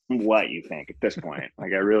what you think at this point.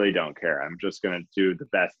 Like, I really don't care. I'm just going to do the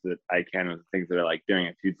best that I can with the things that I like doing.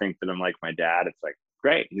 If you think that I'm like my dad, it's like,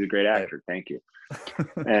 great. He's a great actor. Thank you.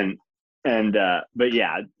 But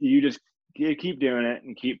yeah, you keep doing it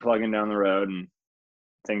and keep plugging down the road, and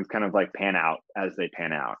things kind of like pan out as they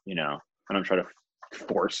pan out, I don't try to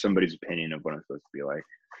force somebody's opinion of what I'm supposed to be like.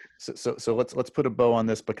 So let's put a bow on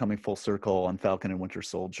this, but coming full circle on Falcon and Winter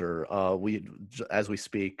Soldier. As we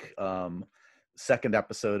speak, second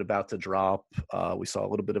episode about to drop. We saw a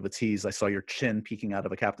little bit of a tease. I saw your chin peeking out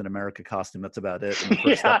of a Captain America costume. That's about it in the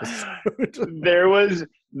first episode. There was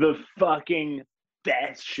the fucking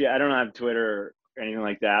best shit. I don't have Twitter or anything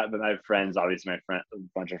like that, but I have friends. Obviously, a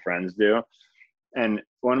bunch of friends do. And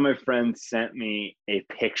one of my friends sent me a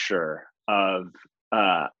picture of.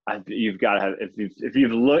 You've got to have,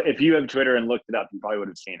 if you have Twitter and looked it up, you probably would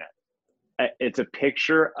have seen it. It's a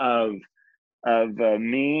picture of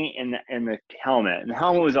me in the helmet, and the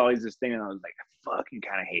helmet was always this thing, and I was like, I fucking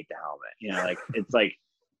kind of hate the helmet, like it's like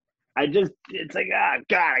it's like, God,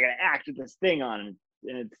 I gotta act with this thing on,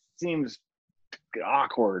 and it seems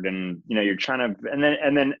awkward, and you're trying to, and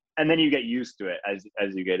then you get used to it as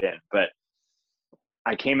you get in. But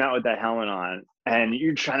I came out with that helmet on, and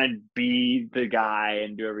you're trying to be the guy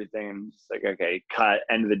and do everything, and it's like, okay, cut,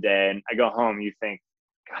 end of the day. And I go home, you think,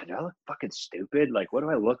 God, do I look fucking stupid? Like, what do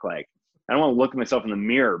I look like? I don't want to look at myself in the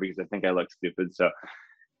mirror because I think I look stupid. So,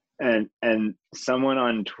 and someone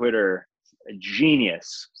on Twitter,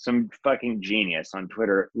 some fucking genius on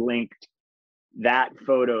Twitter, linked that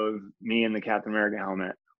photo of me in the Captain America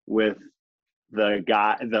helmet with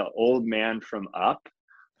the old man from Up,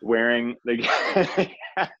 wearing the Captain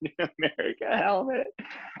America helmet,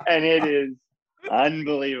 and it is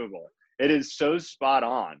unbelievable. It is so spot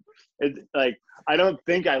on. It's like, I don't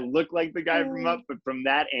think I look like the guy from Up, but from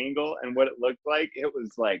that angle and what it looked like, it was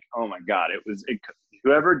like, oh my God,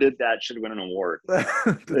 whoever did that should win an award.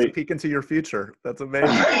 That's a peek into your future. That's amazing.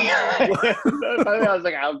 I was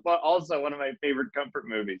like, also one of my favorite comfort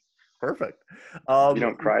movies. Perfect. You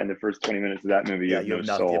don't cry in the first 20 minutes of that movie. You have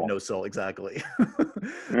soul. You have no soul, exactly.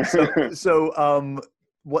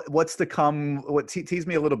 What's to come? Tease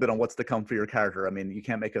me a little bit on what's to come for your character. I mean, you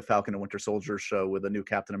can't make a Falcon and Winter Soldier show with a new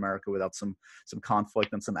Captain America without some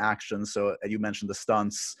conflict and some action. So you mentioned the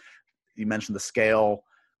stunts, you mentioned the scale.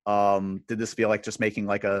 Did this feel like just making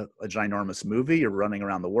like a ginormous movie? You're running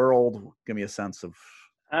around the world. Give me a sense of.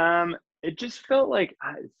 It just felt like.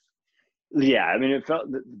 Yeah, I mean, it felt,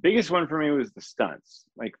 the biggest one for me was the stunts.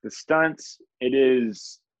 Like the stunts, it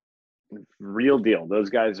is real deal. Those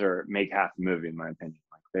guys make half the movie, in my opinion.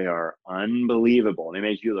 Like, they are unbelievable. They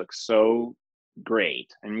make you look so great,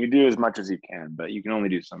 and you do as much as you can, but you can only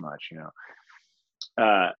do so much,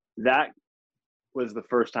 That was the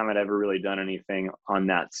first time I'd ever really done anything on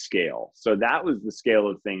that scale. So that was the scale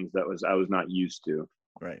of things I was not used to.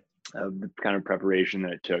 Right. The kind of preparation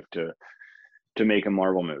that it took to make a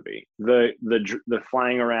Marvel movie. The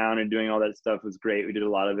flying around and doing all that stuff was great. We did a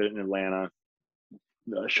lot of it in Atlanta.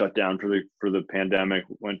 Shut down for the pandemic.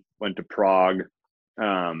 Went to Prague.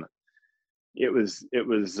 It was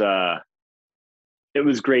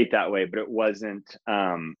great that way, but it wasn't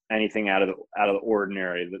anything out of the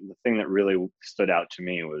ordinary. The thing that really stood out to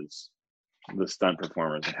me was the stunt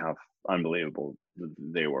performers and how unbelievable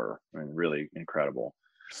they were. I mean, really incredible.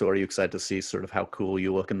 So are you excited to see sort of how cool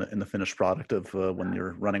you look in the finished product of when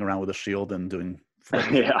you're running around with a shield and doing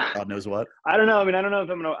God knows what? I don't know. I mean, I don't know if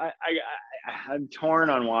I'm gonna. I'm torn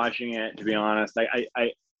on watching it, to be honest.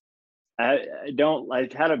 I don't. I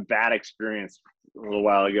had a bad experience a little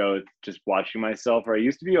while ago just watching myself. Or I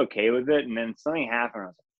used to be okay with it, and then something happened. I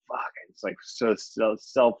was like, "Fuck!" It's like so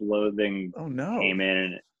self-loathing. Oh no! Came in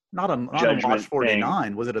and. Not on Watch 49.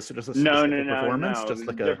 Thing. Was it just a specific performance? No. Just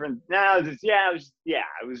like a different. No,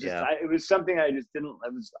 it was something I just didn't.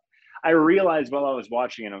 I realized while I was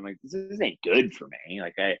watching it, I'm like, this isn't good for me.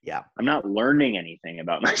 Like I'm not learning anything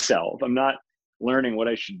about myself. I'm not learning what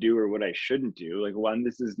I should do or what I shouldn't do. Like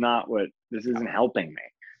this isn't helping me.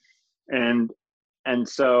 And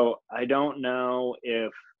so I don't know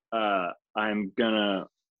if I'm gonna.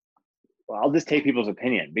 Well, I'll just take people's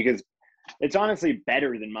opinion because. It's honestly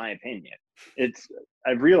better than my opinion.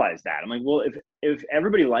 I've realized that. I'm like, well, if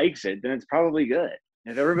everybody likes it, then it's probably good.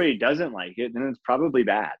 If everybody doesn't like it, then it's probably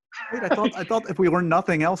bad. Wait, I thought if we learn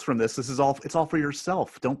nothing else from this, it's all for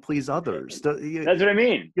yourself. Don't please others. That's what I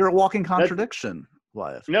mean. You're a walking contradiction.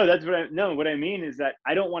 What? No, that's what I no. What I mean is that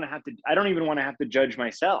I don't even want to have to judge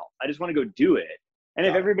myself. I just want to go do it. And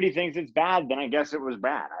if everybody thinks it's bad, then I guess it was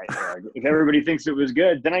bad. If everybody thinks it was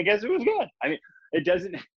good, then I guess it was good. I mean,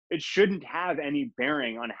 it shouldn't have any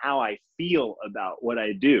bearing on how I feel about what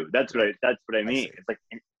I do. That's what I mean. It's like,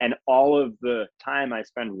 and all of the time I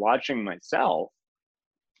spend watching myself,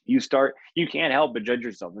 you can't help but judge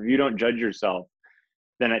yourself. If you don't judge yourself,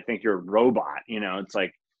 then I think you're a robot. It's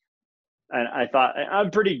like, and I thought I'm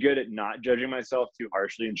pretty good at not judging myself too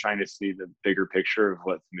harshly and trying to see the bigger picture of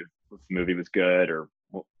what the movie was good or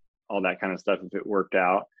all that kind of stuff. If it worked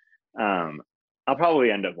out, I'll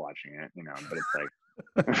probably end up watching it, but it's like,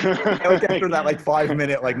 like after that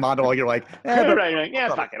 5-minute monologue, you're like, fuck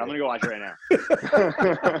it, I'm gonna go watch it right now.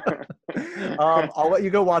 I'll let you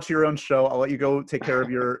go watch your own show. I'll let you go take care of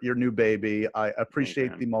your new baby. I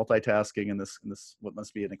appreciate the multitasking in this what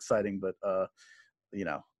must be an exciting but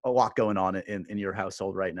a lot going on in your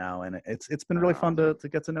household right now, and it's been really fun to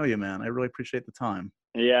get to know you, man. I really appreciate the time.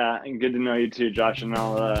 Yeah, and good to know you too, Josh, and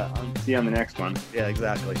I'll see you on the next one. Yeah,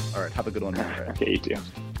 exactly. All right, have a good one. Okay, you too.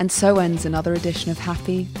 And so ends another edition of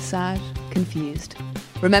Happy, Sad, Confused.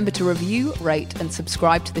 Remember to review, rate, and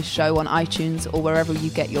subscribe to this show on iTunes or wherever you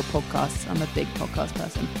get your podcasts. I'm a big podcast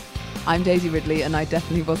person. I'm Daisy Ridley, and I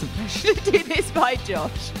definitely wasn't pressured to do this by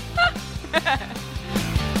Josh.